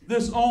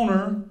this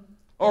owner,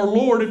 or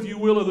Lord, if you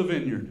will, of the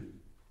vineyard.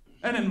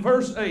 And in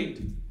verse 8,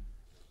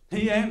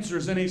 He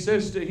answers and He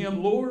says to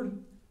him, Lord,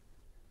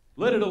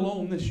 let it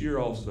alone this year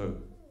also,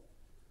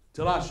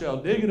 till I shall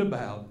dig it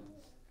about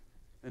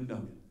and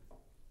done it.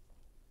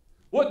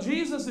 What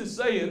Jesus is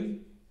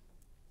saying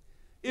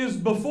is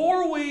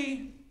before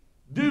we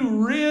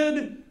do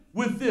rid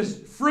with this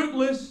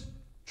fruitless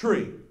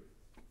tree,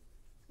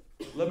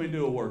 let me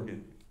do a work in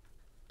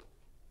it.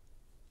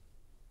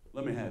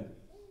 Let me have it.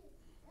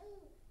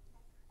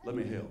 Let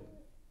me help.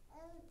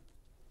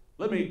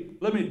 Let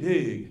me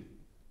dig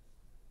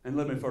and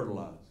let me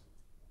fertilize.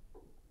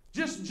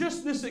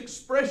 Just this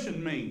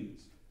expression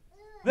means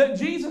that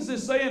Jesus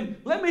is saying,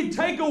 let me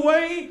take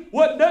away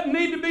what doesn't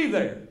need to be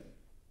there.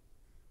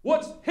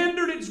 What's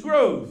hindered its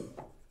growth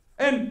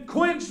and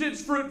quenched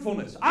its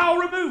fruitfulness. I'll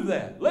remove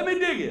that. Let me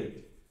dig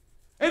it.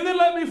 And then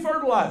let me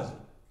fertilize it.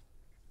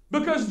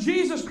 Because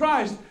Jesus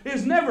Christ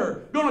is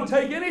never going to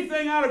take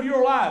anything out of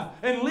your life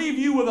and leave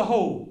you with a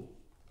hole.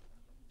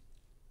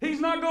 He's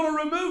not going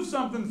to remove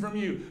something from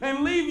you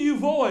and leave you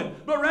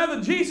void. But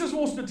rather, Jesus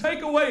wants to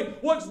take away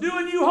what's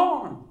doing you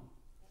harm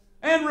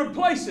and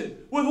replace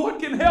it with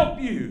what can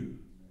help you.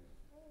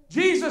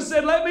 Jesus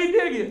said, let me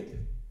dig it.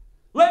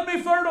 Let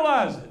me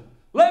fertilize it.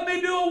 Let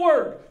me do a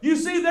work. You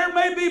see, there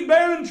may be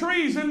barren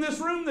trees in this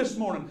room this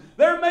morning.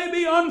 There may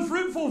be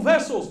unfruitful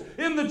vessels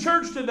in the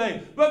church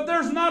today. But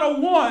there's not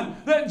a one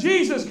that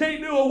Jesus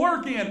can't do a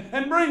work in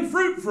and bring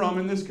fruit from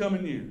in this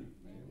coming year.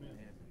 Amen.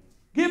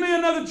 Give me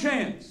another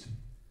chance.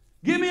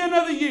 Give me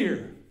another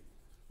year.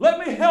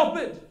 Let me help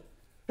it.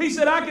 He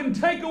said, I can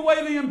take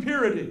away the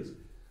impurities.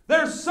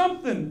 There's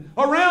something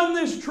around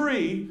this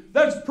tree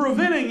that's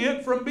preventing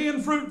it from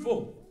being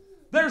fruitful.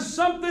 There's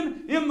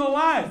something in the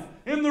life,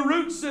 in the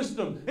root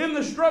system, in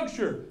the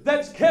structure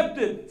that's kept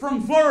it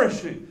from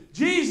flourishing.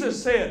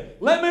 Jesus said,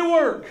 let me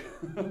work.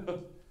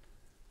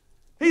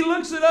 He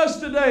looks at us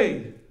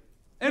today,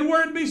 and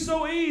where it'd be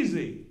so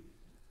easy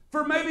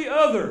for maybe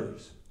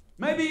others,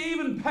 maybe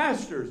even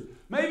pastors,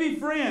 maybe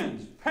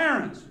friends,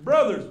 parents,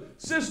 brothers,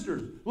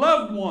 sisters,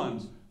 loved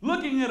ones,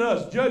 looking at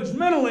us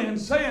judgmentally and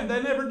saying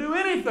they never do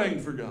anything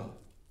for God.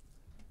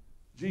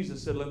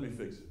 Jesus said, let me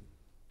fix it.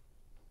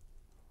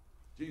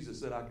 Jesus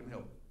said, I can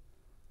help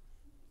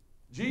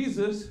it.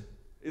 Jesus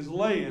is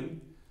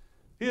laying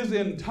his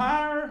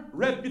entire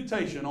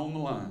reputation on the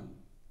line.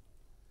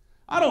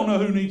 I don't know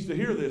who needs to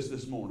hear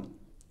this morning.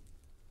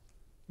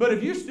 But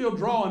if you're still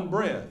drawing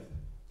breath,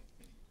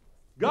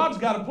 God's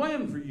got a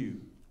plan for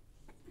you.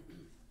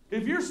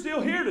 If you're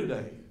still here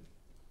today,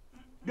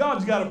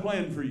 God's got a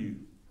plan for you.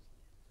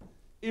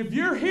 If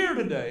you're here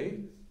today,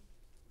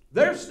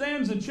 there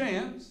stands a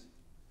chance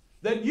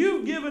that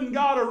you've given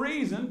God a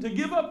reason to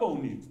give up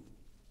on you.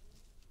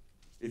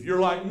 If you're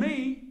like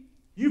me,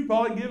 you've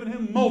probably given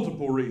Him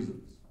multiple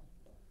reasons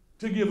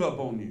to give up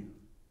on you.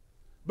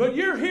 But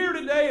you're here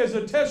today as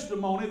a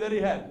testimony that He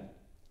hadn't.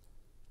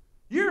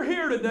 You're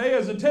here today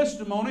as a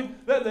testimony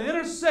that the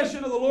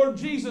intercession of the Lord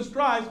Jesus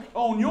Christ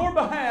on your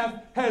behalf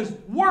has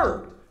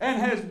worked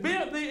and has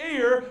bent the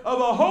ear of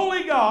a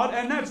holy God,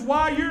 and that's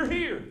why you're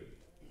here.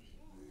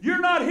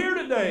 You're not here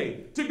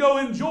today to go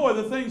enjoy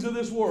the things of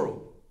this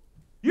world.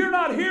 You're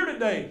not here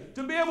today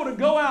to be able to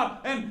go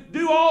out and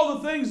do all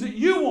the things that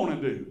you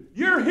want to do.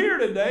 You're here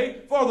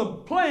today for the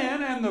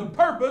plan and the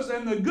purpose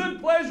and the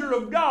good pleasure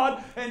of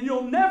God, and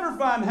you'll never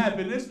find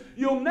happiness,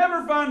 you'll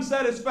never find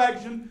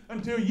satisfaction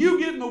until you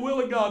get in the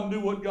will of God and do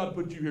what God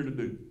put you here to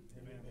do.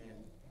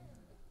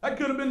 That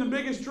could have been the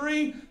biggest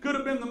tree, could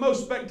have been the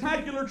most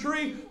spectacular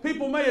tree.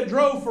 People may have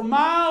drove for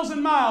miles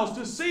and miles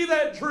to see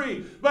that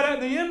tree, but at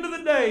the end of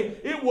the day,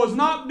 it was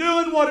not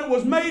doing what it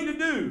was made to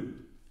do.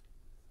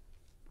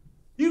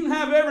 You can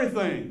have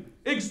everything,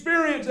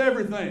 experience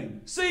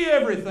everything, see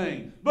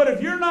everything, but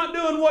if you're not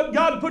doing what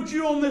God put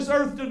you on this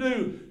earth to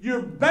do,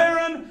 you're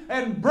barren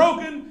and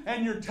broken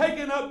and you're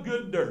taking up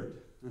good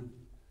dirt.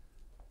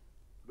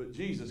 But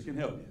Jesus can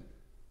help you.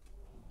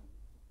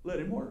 Let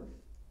Him work.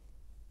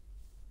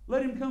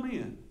 Let Him come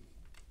in.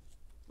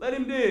 Let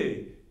Him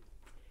dig.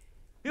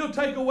 He'll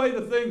take away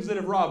the things that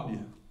have robbed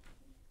you.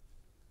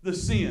 The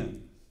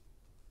sin,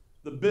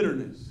 the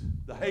bitterness,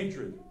 the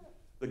hatred,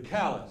 the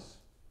callous,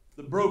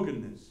 the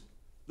brokenness,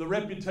 the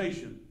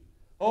reputation.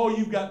 Oh,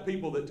 you've got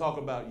people that talk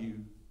about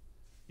you.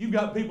 You've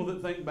got people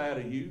that think bad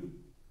of you.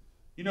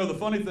 You know, the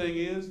funny thing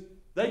is,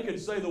 they could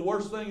say the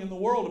worst thing in the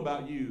world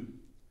about you,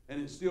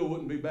 and it still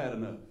wouldn't be bad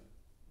enough.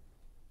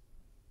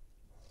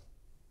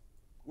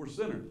 We're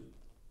sinners.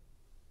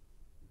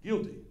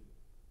 Guilty.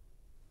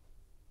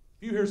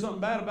 If you hear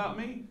something bad about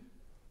me,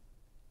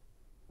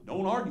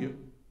 don't argue,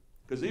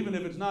 because even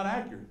if it's not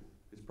accurate,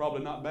 it's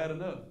probably not bad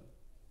enough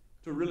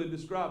to really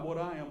describe what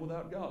I am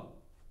without God.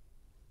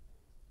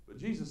 But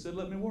Jesus said,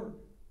 let me work.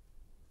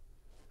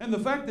 And the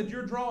fact that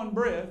you're drawing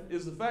breath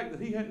is the fact that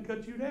He hadn't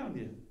cut you down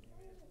yet.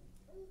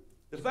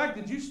 The fact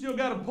that you still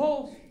got a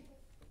pulse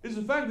is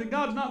the fact that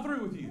God's not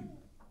through with you.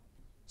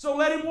 So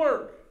let Him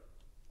work.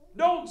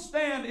 Don't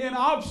stand in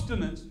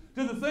obstinance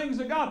to the things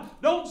of God.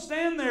 Don't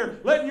stand there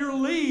letting your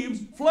leaves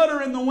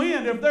flutter in the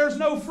wind. If there's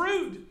no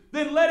fruit,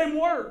 then let Him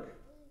work.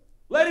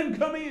 Let Him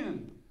come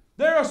in.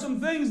 There are some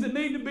things that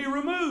need to be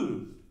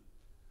removed.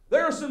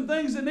 There are some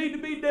things that need to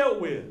be dealt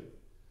with.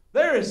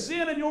 There is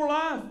sin in your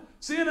life,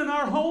 sin in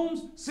our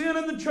homes, sin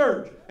in the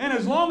church. And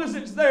as long as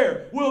it's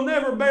there, we'll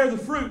never bear the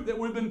fruit that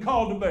we've been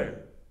called to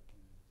bear.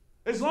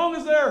 As long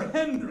as there are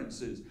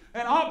hindrances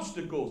and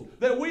obstacles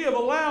that we have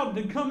allowed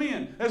to come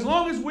in, as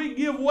long as we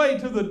give way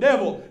to the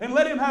devil and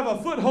let him have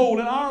a foothold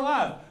in our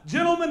life.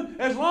 Gentlemen,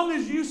 as long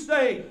as you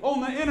stay on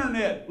the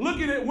internet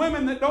looking at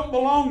women that don't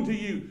belong to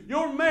you,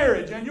 your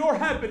marriage and your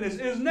happiness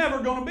is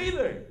never going to be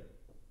there.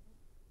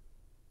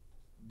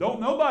 Don't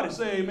nobody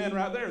say amen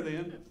right there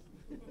then.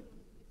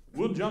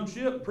 We'll jump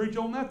ship and preach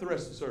on that the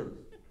rest of the service.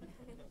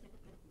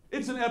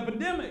 It's an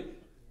epidemic.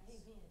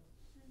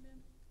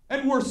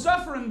 And we're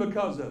suffering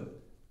because of it.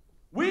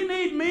 We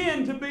need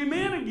men to be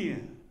men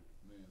again.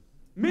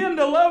 Men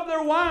to love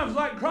their wives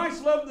like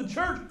Christ loved the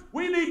church.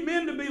 We need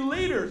men to be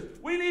leaders.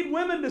 We need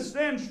women to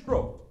stand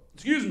strong.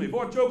 Excuse me,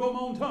 before I choke on my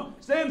own tongue.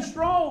 Stand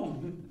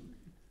strong.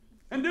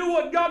 And do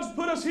what God's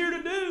put us here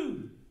to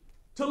do.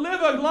 To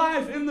live a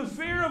life in the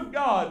fear of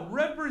God,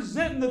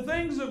 representing the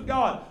things of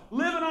God,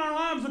 living our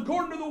lives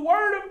according to the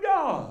Word of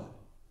God.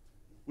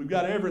 We've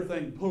got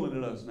everything pulling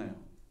at us now.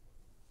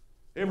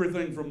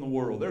 Everything from the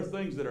world. There are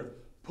things that are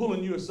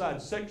pulling you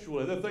aside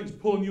sexually. There are things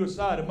pulling you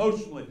aside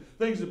emotionally.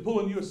 Things that are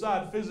pulling you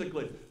aside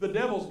physically. The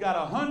devil's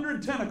got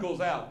 100 tentacles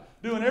out,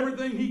 doing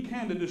everything he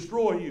can to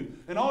destroy you.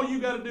 And all you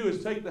got to do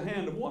is take the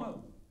hand of one of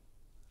them.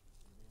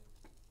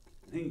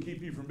 And he can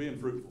keep you from being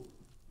fruitful.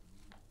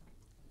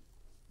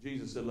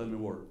 Jesus said, let me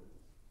work.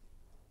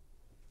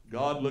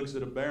 God looks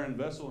at a barren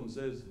vessel and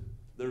says,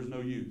 there's no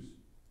use.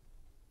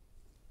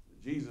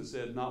 Jesus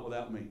said, not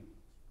without me.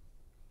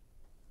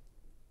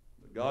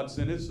 But God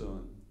sent His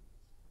Son,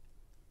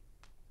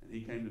 and He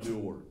came to do a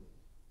work.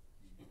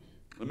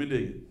 Let me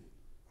dig it.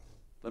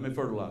 Let me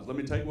fertilize. Let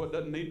me take what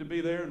doesn't need to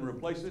be there and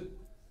replace it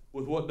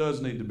with what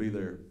does need to be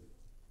there.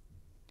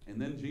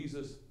 And then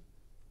Jesus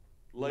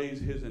lays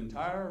His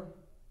entire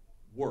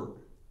work,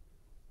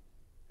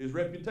 His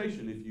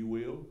reputation, if you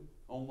will,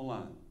 on the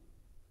line.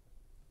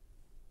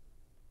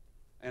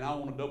 And I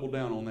want to double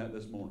down on that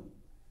this morning.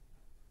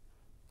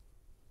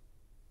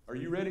 Are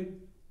you ready?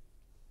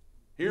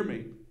 Hear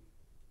me.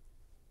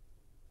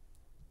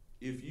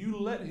 If you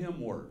let Him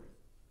work,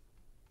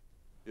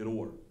 it'll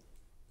work.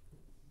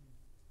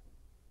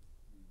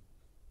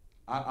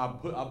 I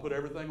put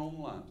everything on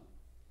the line.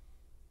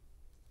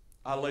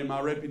 I lay my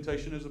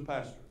reputation as a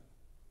pastor,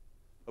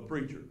 a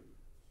preacher,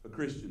 a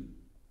Christian,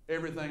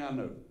 everything I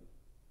know.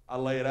 I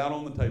lay it out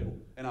on the table,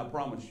 and I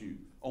promise you,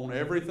 on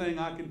everything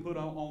I can put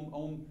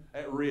on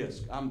at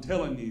risk, I'm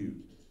telling you,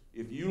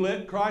 if you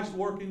let Christ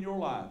work in your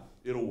life,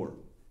 it'll work.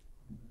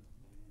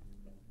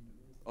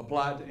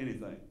 Apply it to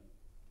anything.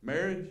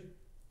 Marriage,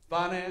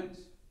 finance,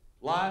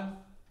 life,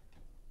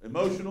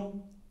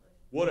 emotional,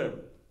 whatever.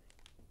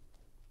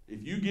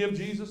 If you give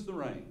Jesus the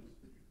reins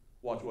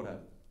Watch what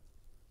happens.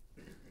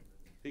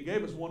 He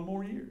gave us one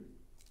more year.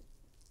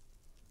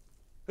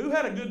 Who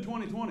had a good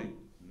 2020?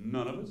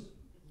 None of us.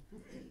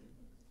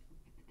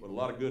 But a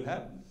lot of good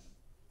happened.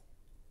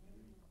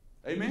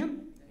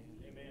 Amen?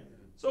 Amen.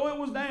 So it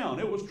was down.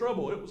 It was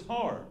trouble. It was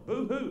hard.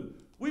 Boo-hoo.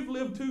 We've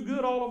lived too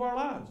good all of our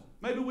lives.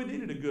 Maybe we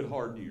needed a good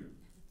hard year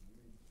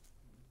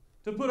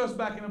to put us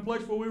back in a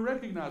place where we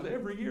recognize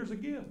every year's a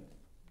gift.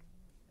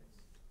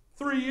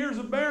 3 years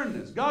of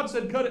barrenness. God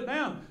said, cut it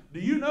down. Do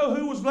you know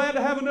who was glad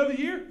to have another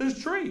year?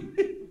 This tree.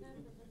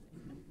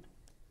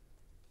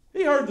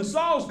 He heard the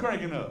saws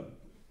cranking up.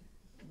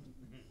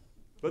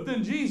 But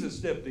then Jesus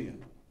stepped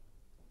in.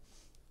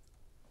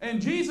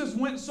 And Jesus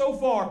went so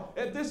far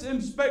at this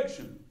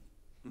inspection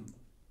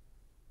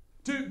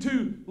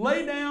to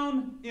lay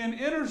down in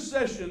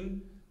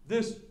intercession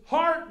this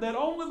heart that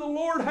only the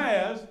Lord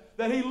has,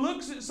 that He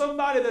looks at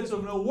somebody that's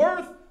of no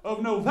worth,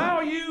 of no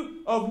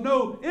value, of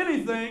no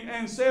anything,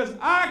 and says,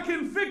 I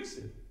can fix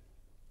it.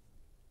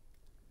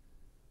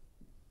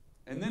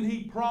 And then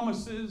He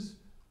promises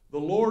the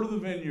Lord of the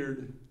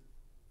vineyard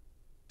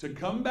to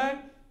come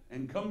back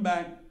and come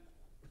back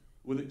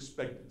with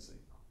expectancy.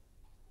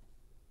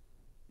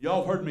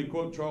 Y'all have heard me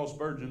quote Charles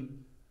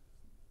Spurgeon,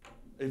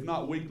 if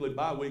not weekly,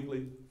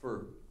 bi-weekly,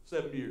 for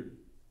 7 years.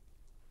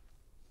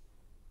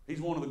 He's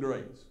one of the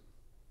greats.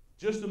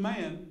 Just a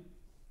man,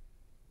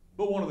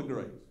 but one of the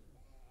greats.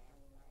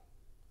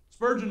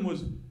 Spurgeon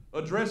was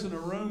addressing a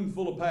room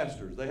full of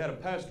pastors. They had a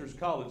pastor's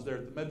college there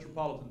at the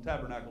Metropolitan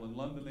Tabernacle in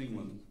London,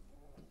 England.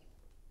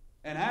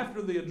 And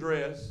after the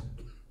address,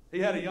 he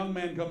had a young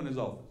man come in his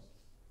office.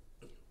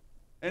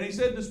 And he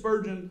said to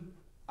Spurgeon,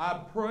 I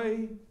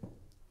pray,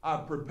 I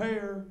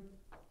prepare,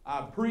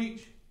 I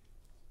preach,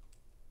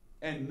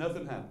 and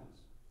nothing happens.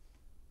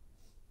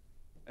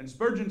 And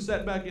Spurgeon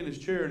sat back in his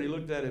chair and he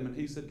looked at him and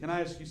he said, can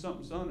I ask you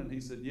something, son? And he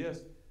said,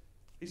 yes.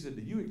 He said,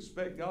 do you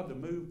expect God to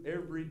move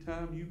every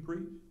time you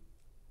preach? And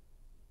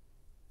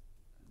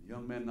the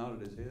young man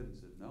nodded his head and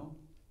said, no.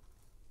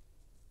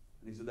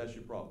 And he said, that's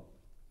your problem.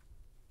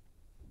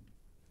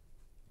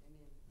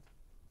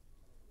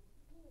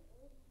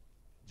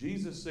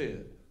 Jesus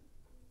said,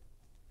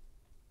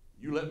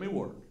 you let me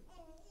work,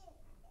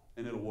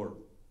 and it'll work.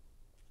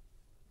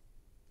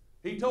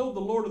 He told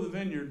the Lord of the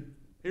vineyard,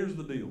 here's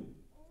the deal.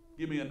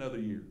 Give me another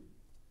year.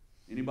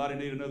 Anybody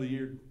need another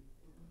year?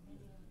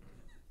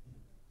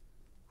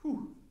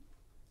 Whew.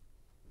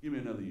 Give me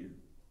another year.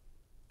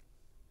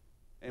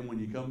 And when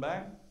you come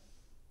back,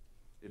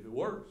 if it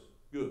works,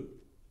 good.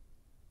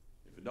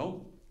 If it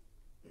don't,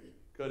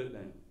 cut it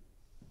down.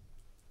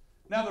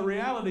 Now the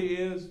reality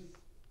is,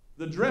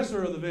 the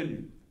dresser of the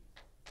vineyard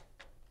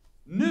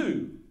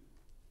knew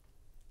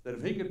that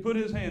if he could put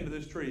his hand to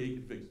this tree, he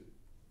could fix it.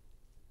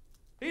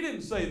 He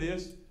didn't say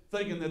this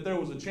thinking that there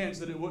was a chance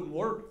that it wouldn't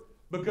work,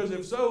 because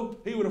if so,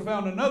 he would have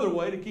found another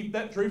way to keep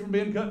that tree from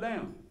being cut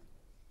down.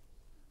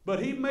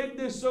 But he made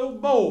this so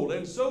bold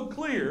and so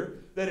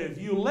clear that if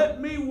you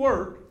let me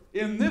work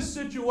in this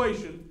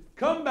situation,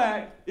 come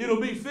back,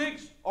 it'll be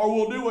fixed, or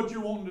we'll do what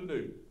you're wanting to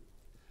do.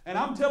 And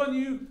I'm telling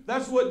you,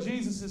 that's what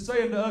Jesus is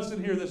saying to us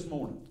in here this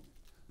morning.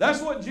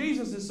 That's what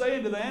Jesus is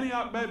saying to the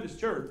Antioch Baptist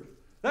Church.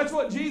 That's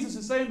what Jesus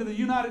is saying to the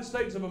United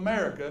States of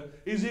America,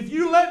 is if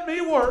you let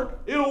me work,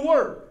 it'll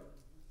work.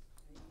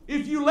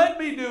 If you let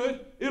me do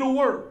it, it'll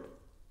work.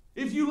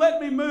 If you let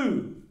me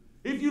move,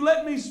 if you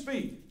let me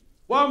speak,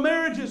 while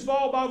marriages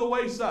fall by the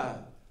wayside,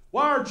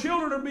 while our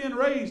children are being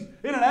raised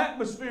in an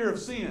atmosphere of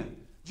sin,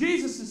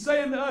 Jesus is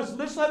saying to us,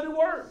 let's let me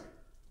work.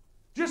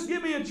 Just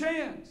give me a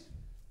chance.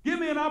 Give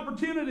me an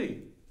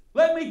opportunity.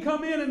 Let me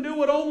come in and do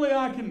what only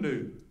I can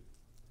do.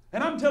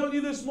 And I'm telling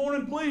you this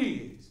morning,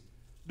 please,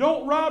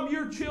 don't rob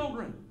your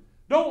children.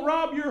 Don't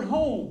rob your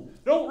home.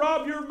 Don't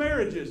rob your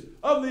marriages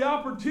of the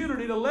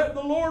opportunity to let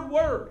the Lord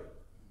work.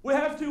 We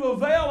have to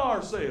avail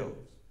ourselves,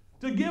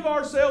 to give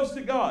ourselves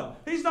to God.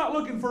 He's not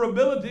looking for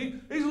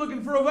ability. He's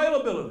looking for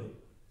availability.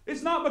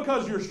 It's not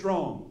because you're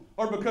strong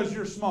or because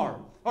you're smart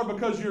or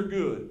because you're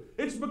good.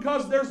 It's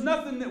because there's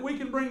nothing that we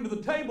can bring to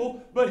the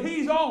table, but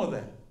He's all of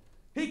that.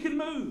 He can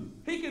move.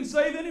 He can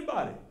save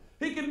anybody.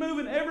 He can move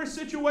in every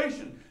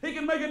situation. He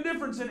can make a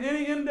difference in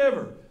any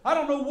endeavor. I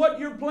don't know what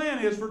your plan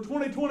is for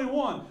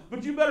 2021,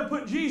 but you better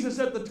put Jesus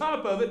at the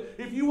top of it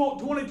if you want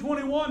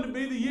 2021 to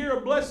be the year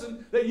of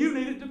blessing that you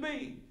need it to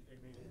be.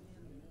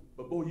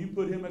 But boy, you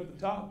put Him at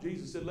the top.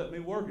 Jesus said, let me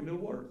work and it'll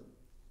work.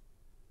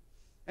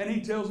 And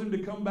He tells him to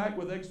come back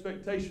with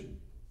expectation.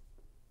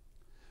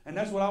 And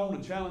that's what I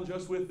want to challenge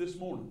us with this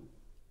morning.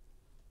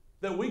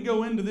 That we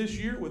go into this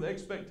year with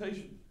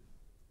expectation.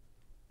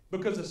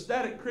 Because a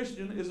static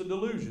Christian is a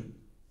delusion.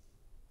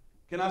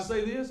 Can I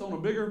say this on a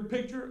bigger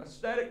picture? A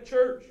static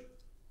church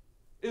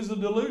is a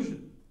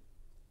delusion.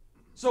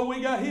 So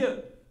we got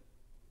hit.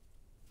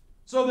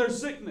 So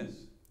there's sickness.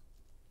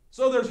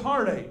 So there's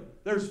heartache.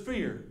 There's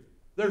fear.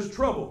 There's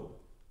trouble.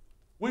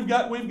 We've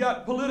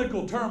got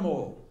political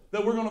turmoil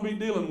that we're going to be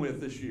dealing with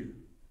this year.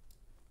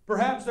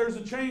 Perhaps there's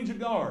a change of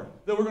guard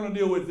that we're going to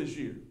deal with this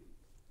year.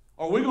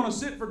 Are we going to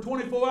sit for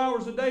 24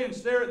 hours a day and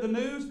stare at the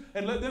news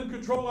and let them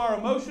control our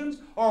emotions?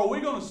 Or are we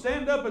going to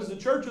stand up as the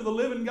church of the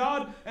living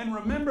God and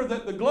remember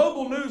that the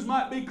global news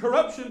might be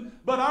corruption,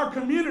 but our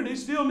community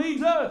still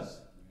needs us?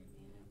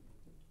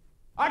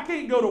 I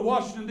can't go to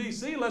Washington,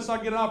 D.C. unless I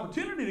get an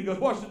opportunity to go to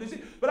Washington,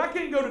 D.C. But I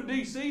can't go to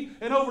D.C.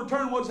 and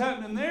overturn what's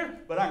happening there.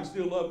 But I can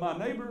still love my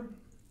neighbor.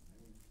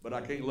 But I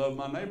can't love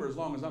my neighbor as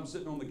long as I'm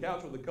sitting on the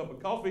couch with a cup of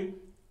coffee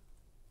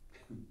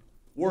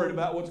worried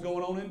about what's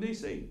going on in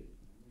D.C.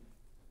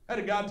 I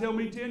had a guy tell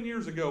me 10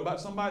 years ago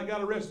about somebody that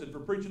got arrested for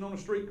preaching on a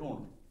street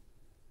corner.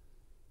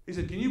 He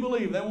said, can you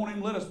believe they won't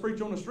even let us preach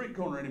on the street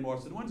corner anymore? I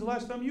said, when's the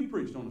last time you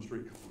preached on the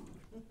street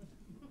corner?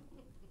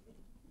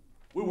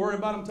 We worry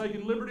about them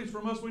taking liberties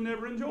from us we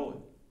never enjoy.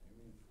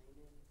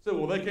 So,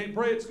 well, they can't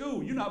pray at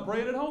school. You're not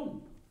praying at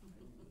home.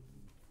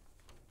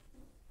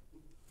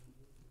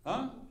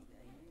 Huh?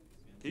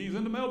 Keys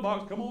in the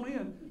mailbox. Come on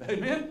in.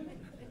 Amen?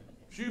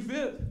 Shoe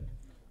fit.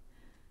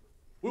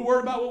 We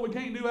worry about what we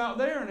can't do out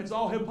there, and it's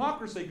all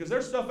hypocrisy because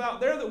there's stuff out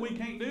there that we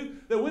can't do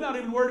that we're not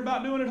even worried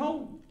about doing at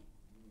home.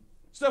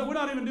 Stuff we're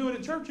not even doing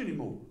at church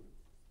anymore.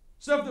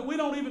 Stuff that we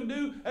don't even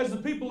do as the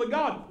people of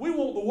God. We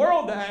want the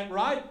world to act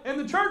right, and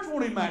the church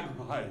won't even act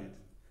right.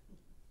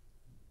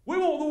 We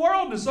want the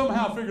world to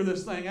somehow figure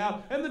this thing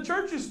out, and the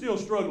church is still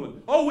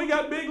struggling. Oh, we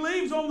got big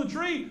leaves on the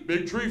tree.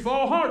 Big tree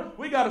fall hard.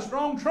 We got a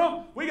strong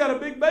trunk. We got a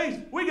big base.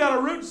 We got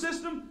a root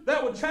system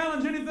that would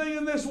challenge anything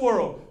in this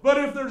world. But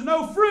if there's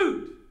no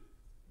fruit,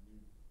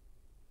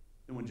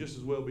 then we'd just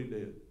as well be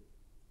dead.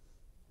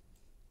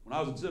 When I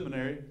was in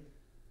seminary,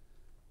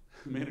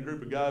 me and a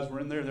group of guys were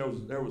in there,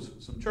 and there was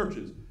some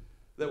churches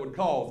that would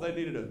call if they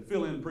needed a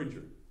fill-in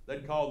preacher.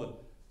 They'd call the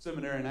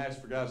seminary and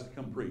ask for guys to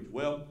come preach.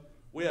 Well,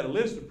 we had a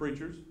list of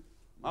preachers.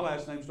 My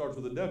last name starts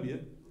with a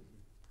W,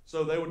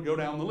 so they would go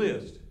down the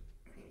list.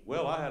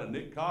 Well, I had a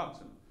Nick Cox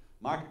and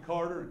Micah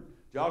Carter and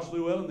Josh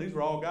Llewellyn. These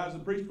were all guys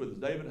that preached with us.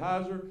 David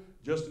Heiser,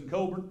 Justin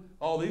Colburn.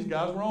 All these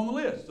guys were on the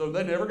list, so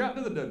they never got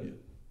to the W.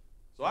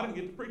 So I didn't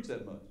get to preach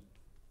that much.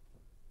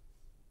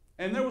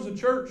 And there was a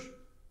church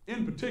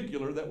in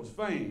particular that was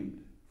famed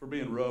for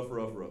being rough.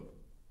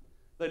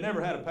 They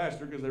never had a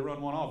pastor because they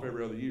run one off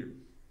every other year.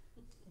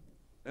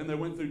 And they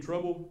went through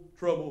trouble.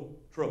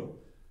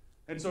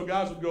 And so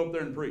guys would go up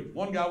there and preach.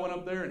 One guy went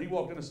up there and he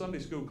walked in a Sunday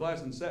school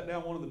class and sat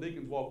down. One of the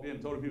deacons walked in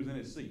and told him he was in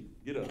his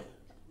seat. Get up.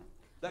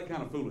 That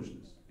kind of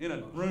foolishness. In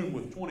a room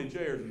with 20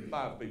 chairs and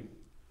 5 people.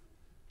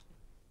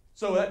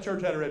 So that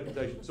church had a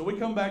reputation. So we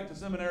come back to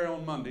seminary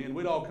on Monday, and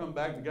we'd all come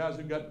back. The guys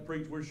who got to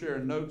preach, we're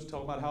sharing notes,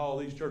 talking about how all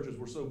these churches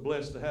were so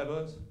blessed to have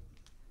us.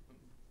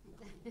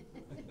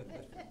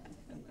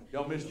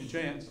 Y'all missed your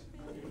chance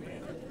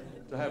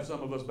to have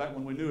some of us back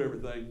when we knew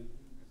everything.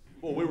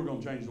 Well, we were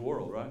going to change the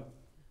world, right?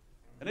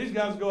 And these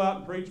guys would go out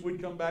and preach.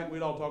 We'd come back, and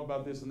we'd all talk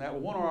about this and that.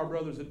 Well, one of our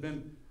brothers had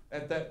been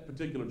at that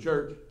particular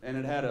church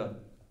and had a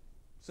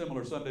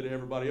similar Sunday to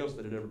everybody else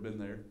that had ever been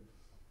there.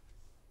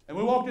 And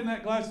we walked in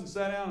that class and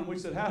sat down, and we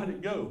said, how did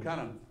it go? Kind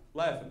of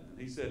laughing.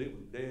 And he said, it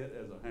was dead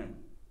as a hammer.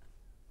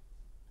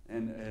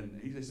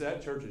 And he said,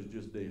 that church is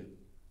just dead.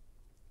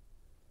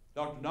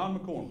 Dr. Don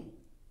McCormick,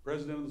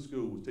 president of the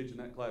school, was teaching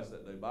that class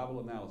that day, Bible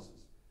analysis.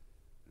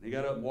 And he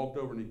got up and walked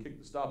over, and he kicked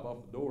the stop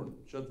off the door and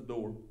shut the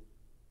door.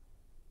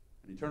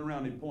 And he turned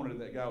around and he pointed at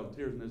that guy with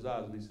tears in his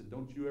eyes, and he said,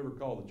 don't you ever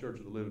call the church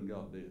of the living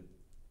God dead.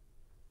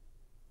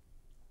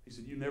 He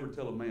said, you never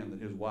tell a man that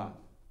his wife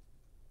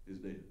is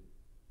dead.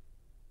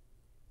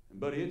 And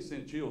buddy, it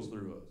sent chills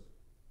through us.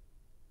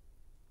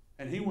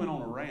 And he went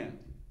on a rant.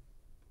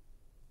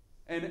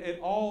 And it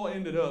all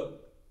ended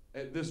up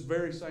at this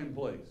very same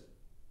place.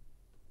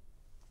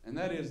 And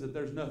that is that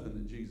there's nothing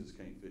that Jesus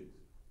can't fix.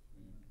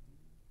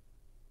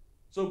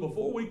 So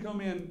before we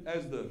come in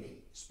as the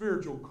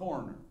spiritual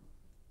coroner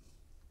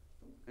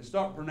and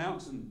start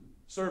pronouncing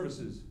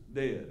services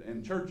dead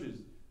and churches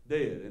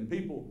dead and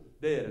people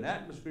dead and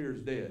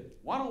atmospheres dead,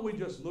 why don't we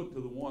just look to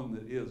the one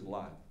that is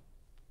life?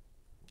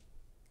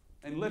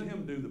 And let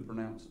him do the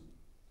pronouncing.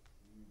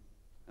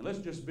 And let's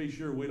just be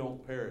sure we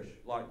don't perish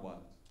likewise.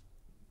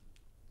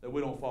 That we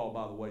don't fall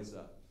by the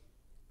wayside.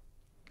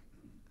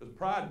 Because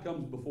pride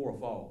comes before a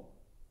fall.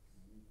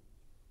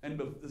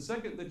 And the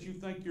second that you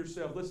think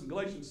yourself, listen,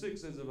 Galatians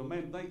 6 says if a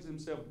man thinks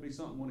himself to be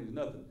something when he's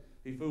nothing,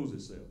 he fools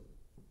himself.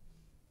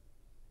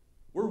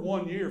 We're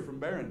 1 year from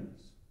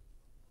barrenness.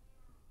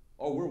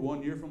 Or we're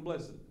 1 year from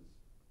blessedness.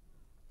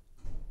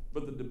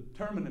 But the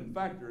determining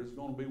factor is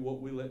going to be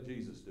what we let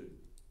Jesus do.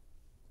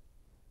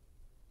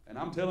 And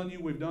I'm telling you,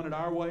 we've done it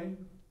our way.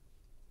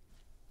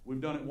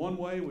 We've done it one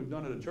way. We've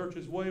done it a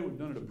church's way. We've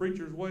done it a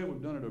preacher's way.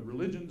 We've done it a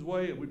religion's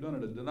way. And we've done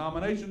it a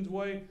denomination's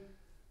way.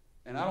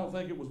 And I don't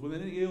think it was with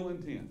any ill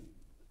intent.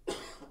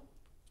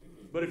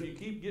 But if you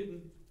keep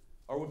getting,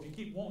 or if you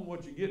keep wanting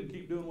what you get and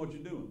keep doing what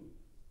you're doing.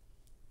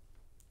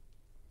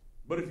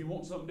 But if you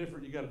want something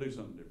different, you got to do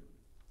something different.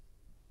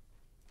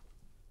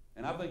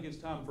 And I think it's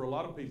time for a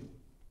lot of people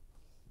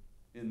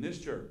in this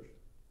church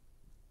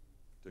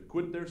to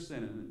quit their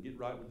sinning and get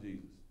right with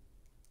Jesus.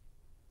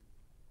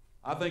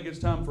 I think it's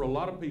time for a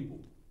lot of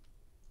people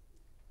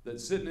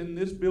that's sitting in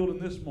this building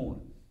this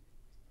morning,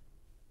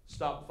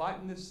 Stop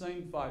fighting this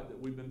same fight that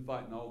we've been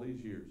fighting all these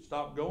years.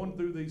 Stop going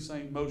through these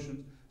same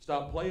motions.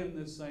 Stop playing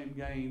this same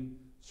game.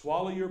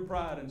 Swallow your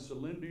pride and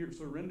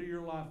surrender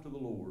your life to the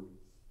Lord,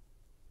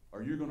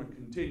 or you're going to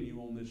continue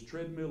on this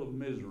treadmill of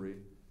misery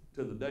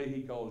till the day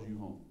He calls you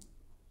home.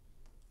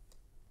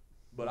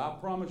 But I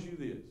promise you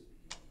this,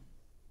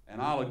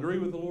 and I'll agree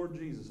with the Lord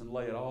Jesus and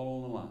lay it all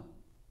on the line.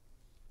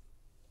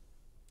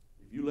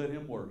 If you let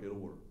Him work, it'll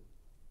work.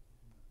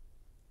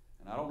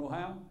 And I don't know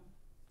how,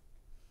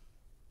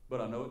 but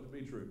I know it to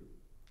be true.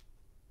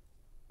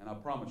 And I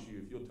promise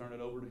you, if you'll turn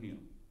it over to Him,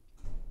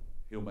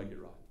 He'll make it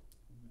right.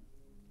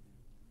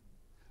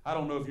 I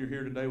don't know if you're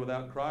here today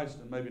without Christ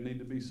and maybe need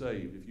to be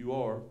saved. If you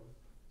are,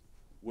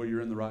 well,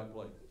 you're in the right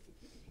place.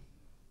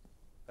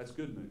 That's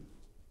good news.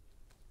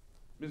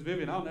 Miss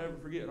Vivian, I'll never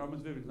forget. No, Miss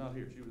Vivian's not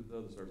here. She was at the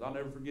other service. I'll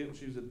never forget when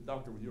she was at the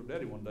doctor with your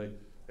daddy one day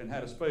and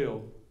had a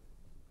spell.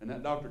 And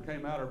that doctor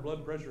came out. Her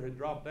blood pressure had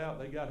dropped out.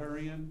 They got her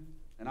in.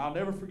 And I'll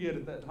never forget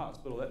at that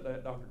hospital,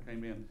 that doctor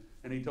came in.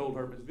 And he told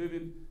her, Miss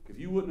Vivian, if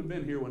you wouldn't have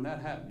been here when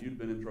that happened, you'd have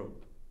been in trouble.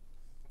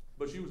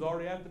 But she was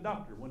already at the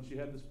doctor when she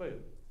had the spell.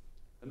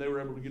 And they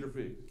were able to get her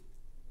fixed.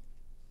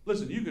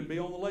 Listen, you could be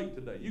on the lake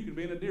today. You could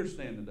be in a deer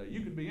stand today.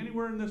 You could be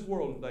anywhere in this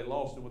world today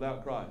lost and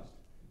without Christ.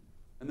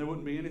 And there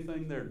wouldn't be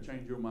anything there to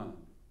change your mind.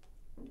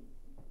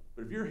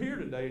 But if you're here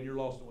today and you're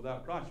lost and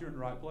without Christ, you're in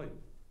the right place.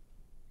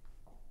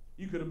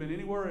 You could have been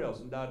anywhere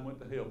else and died and went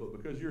to hell, but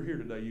because you're here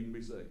today, you can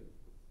be saved.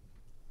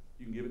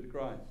 You can give it to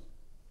Christ.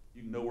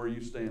 You can know where you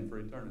stand for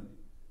eternity.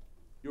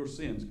 Your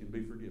sins can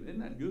be forgiven.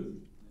 Isn't that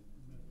good?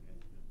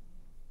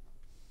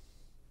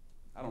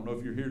 I don't know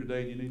if you're here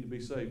today and you need to be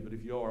saved, but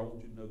if you are, I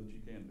want you to know that you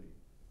can be.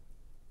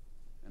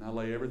 And I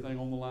lay everything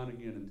on the line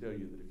again and tell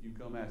you that if you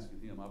come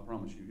asking Him, I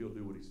promise you, He'll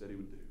do what He said He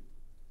would do.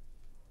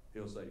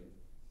 He'll save you.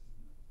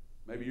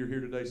 Maybe you're here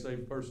today,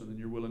 saved person, and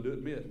you're willing to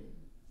admit,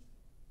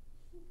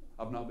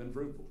 I've not been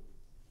fruitful.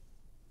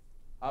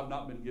 I've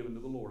not been given to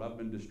the Lord. I've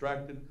been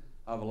distracted.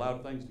 I've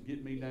allowed things to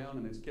get me down,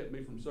 and it's kept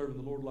me from serving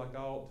the Lord like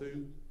I ought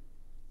to.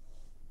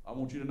 I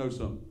want you to know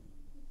something.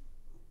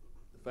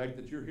 The fact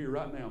that you're here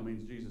right now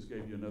means Jesus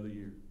gave you another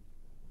year.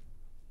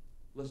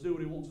 Let's do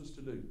what He wants us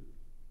to do.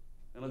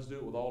 And let's do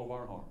it with all of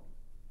our heart.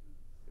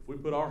 If we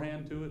put our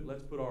hand to it,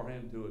 let's put our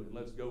hand to it, and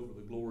let's go for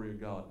the glory of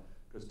God.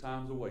 Because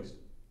time's a wasted.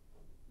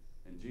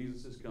 And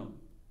Jesus is coming.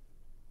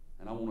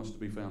 And I want us to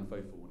be found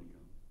faithful when He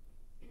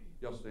comes.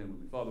 Y'all stand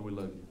with me. Father, we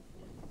love You.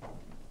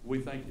 We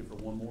thank You for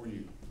one more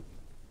year.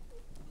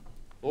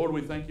 Lord,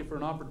 we thank You for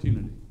an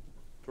opportunity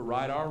to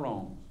right our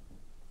wrongs.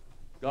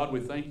 God,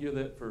 we thank You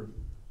that for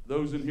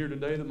those in here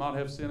today that might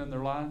have sin in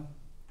their life,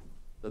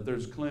 that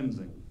there's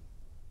cleansing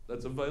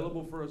that's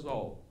available for us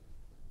all.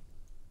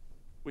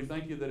 We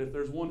thank You that if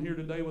there's one here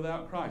today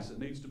without Christ that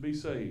needs to be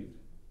saved,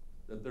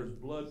 that there's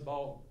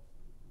blood-bought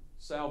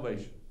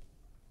salvation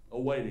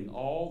awaiting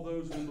all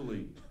those who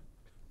believe.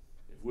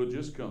 If we'll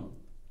just come,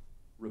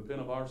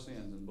 repent of our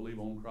sins, and believe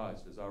on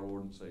Christ as our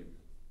Lord and Savior.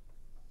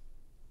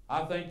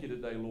 I thank You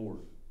today, Lord,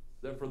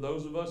 that for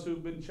those of us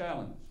who've been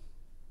challenged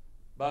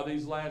by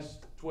these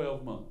last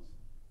 12 months,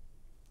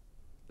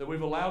 that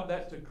we've allowed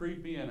that to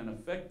creep in and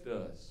affect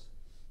us,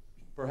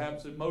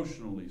 perhaps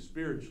emotionally,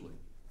 spiritually,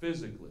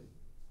 physically.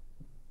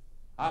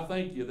 I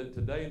thank You that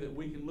today that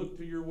we can look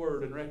to Your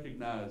Word and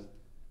recognize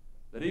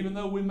that even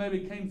though we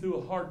maybe came through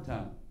a hard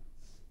time,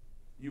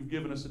 You've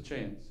given us a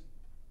chance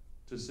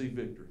to see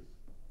victory.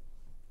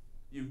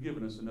 You've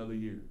given us another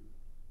year.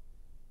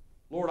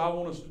 Lord, I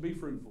want us to be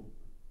fruitful.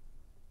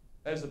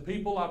 As a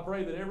people, I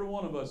pray that every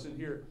one of us in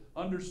here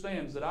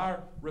understands that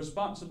our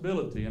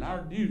responsibility and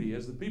our duty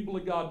as the people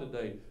of God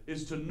today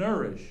is to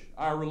nourish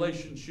our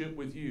relationship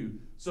with You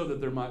so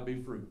that there might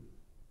be fruit.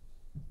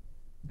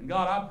 And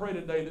God, I pray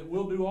today that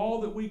we'll do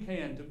all that we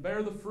can to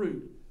bear the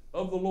fruit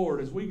of the Lord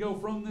as we go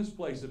from this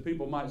place, that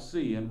people might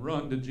see and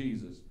run to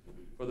Jesus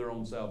for their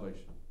own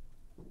salvation.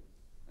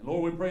 And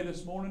Lord, we pray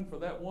this morning for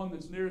that one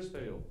that's nearest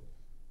hell,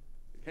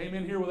 that came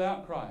in here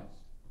without Christ.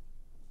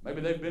 Maybe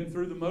they've been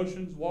through the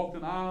motions, walked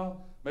an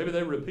aisle. Maybe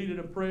they repeated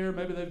a prayer.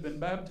 Maybe they've been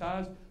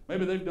baptized.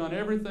 Maybe they've done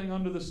everything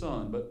under the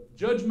sun. But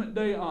Judgment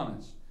Day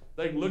honest,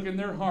 they can look in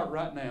their heart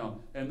right now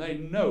and they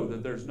know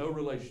that there's no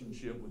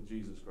relationship with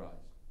Jesus Christ.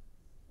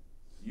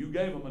 You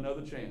gave them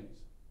another chance.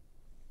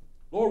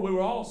 Lord, we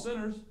were all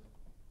sinners.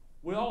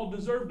 We all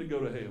deserved to go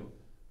to hell.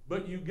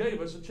 But You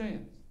gave us a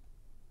chance.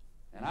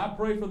 And I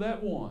pray for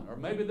that one, or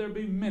maybe there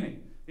be many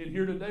in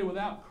here today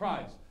without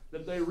Christ,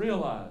 that they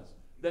realize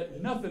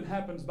that nothing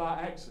happens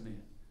by accident,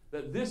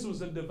 that this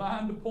was a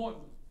divine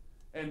appointment,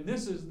 and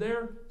this is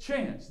their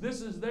chance.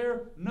 This is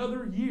their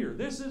another year.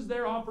 This is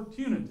their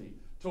opportunity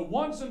to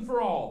once and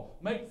for all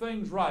make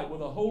things right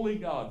with a holy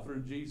God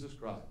through Jesus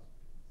Christ.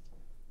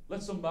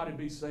 Let somebody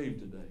be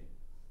saved today.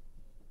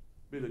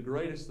 Be the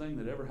greatest thing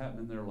that ever happened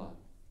in their life.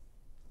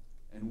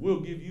 And we'll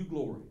give You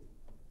glory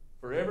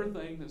for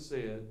everything that's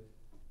said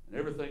and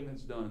everything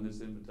that's done in this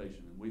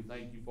invitation. And we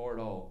thank You for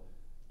it all.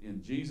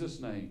 In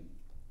Jesus' name,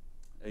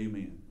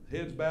 amen.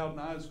 Heads bowed and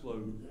eyes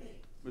closed.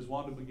 Miss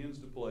Wanda begins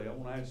to play. I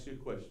want to ask you a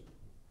question.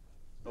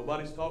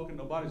 Nobody's talking.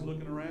 Nobody's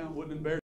looking around. Wouldn't embarrass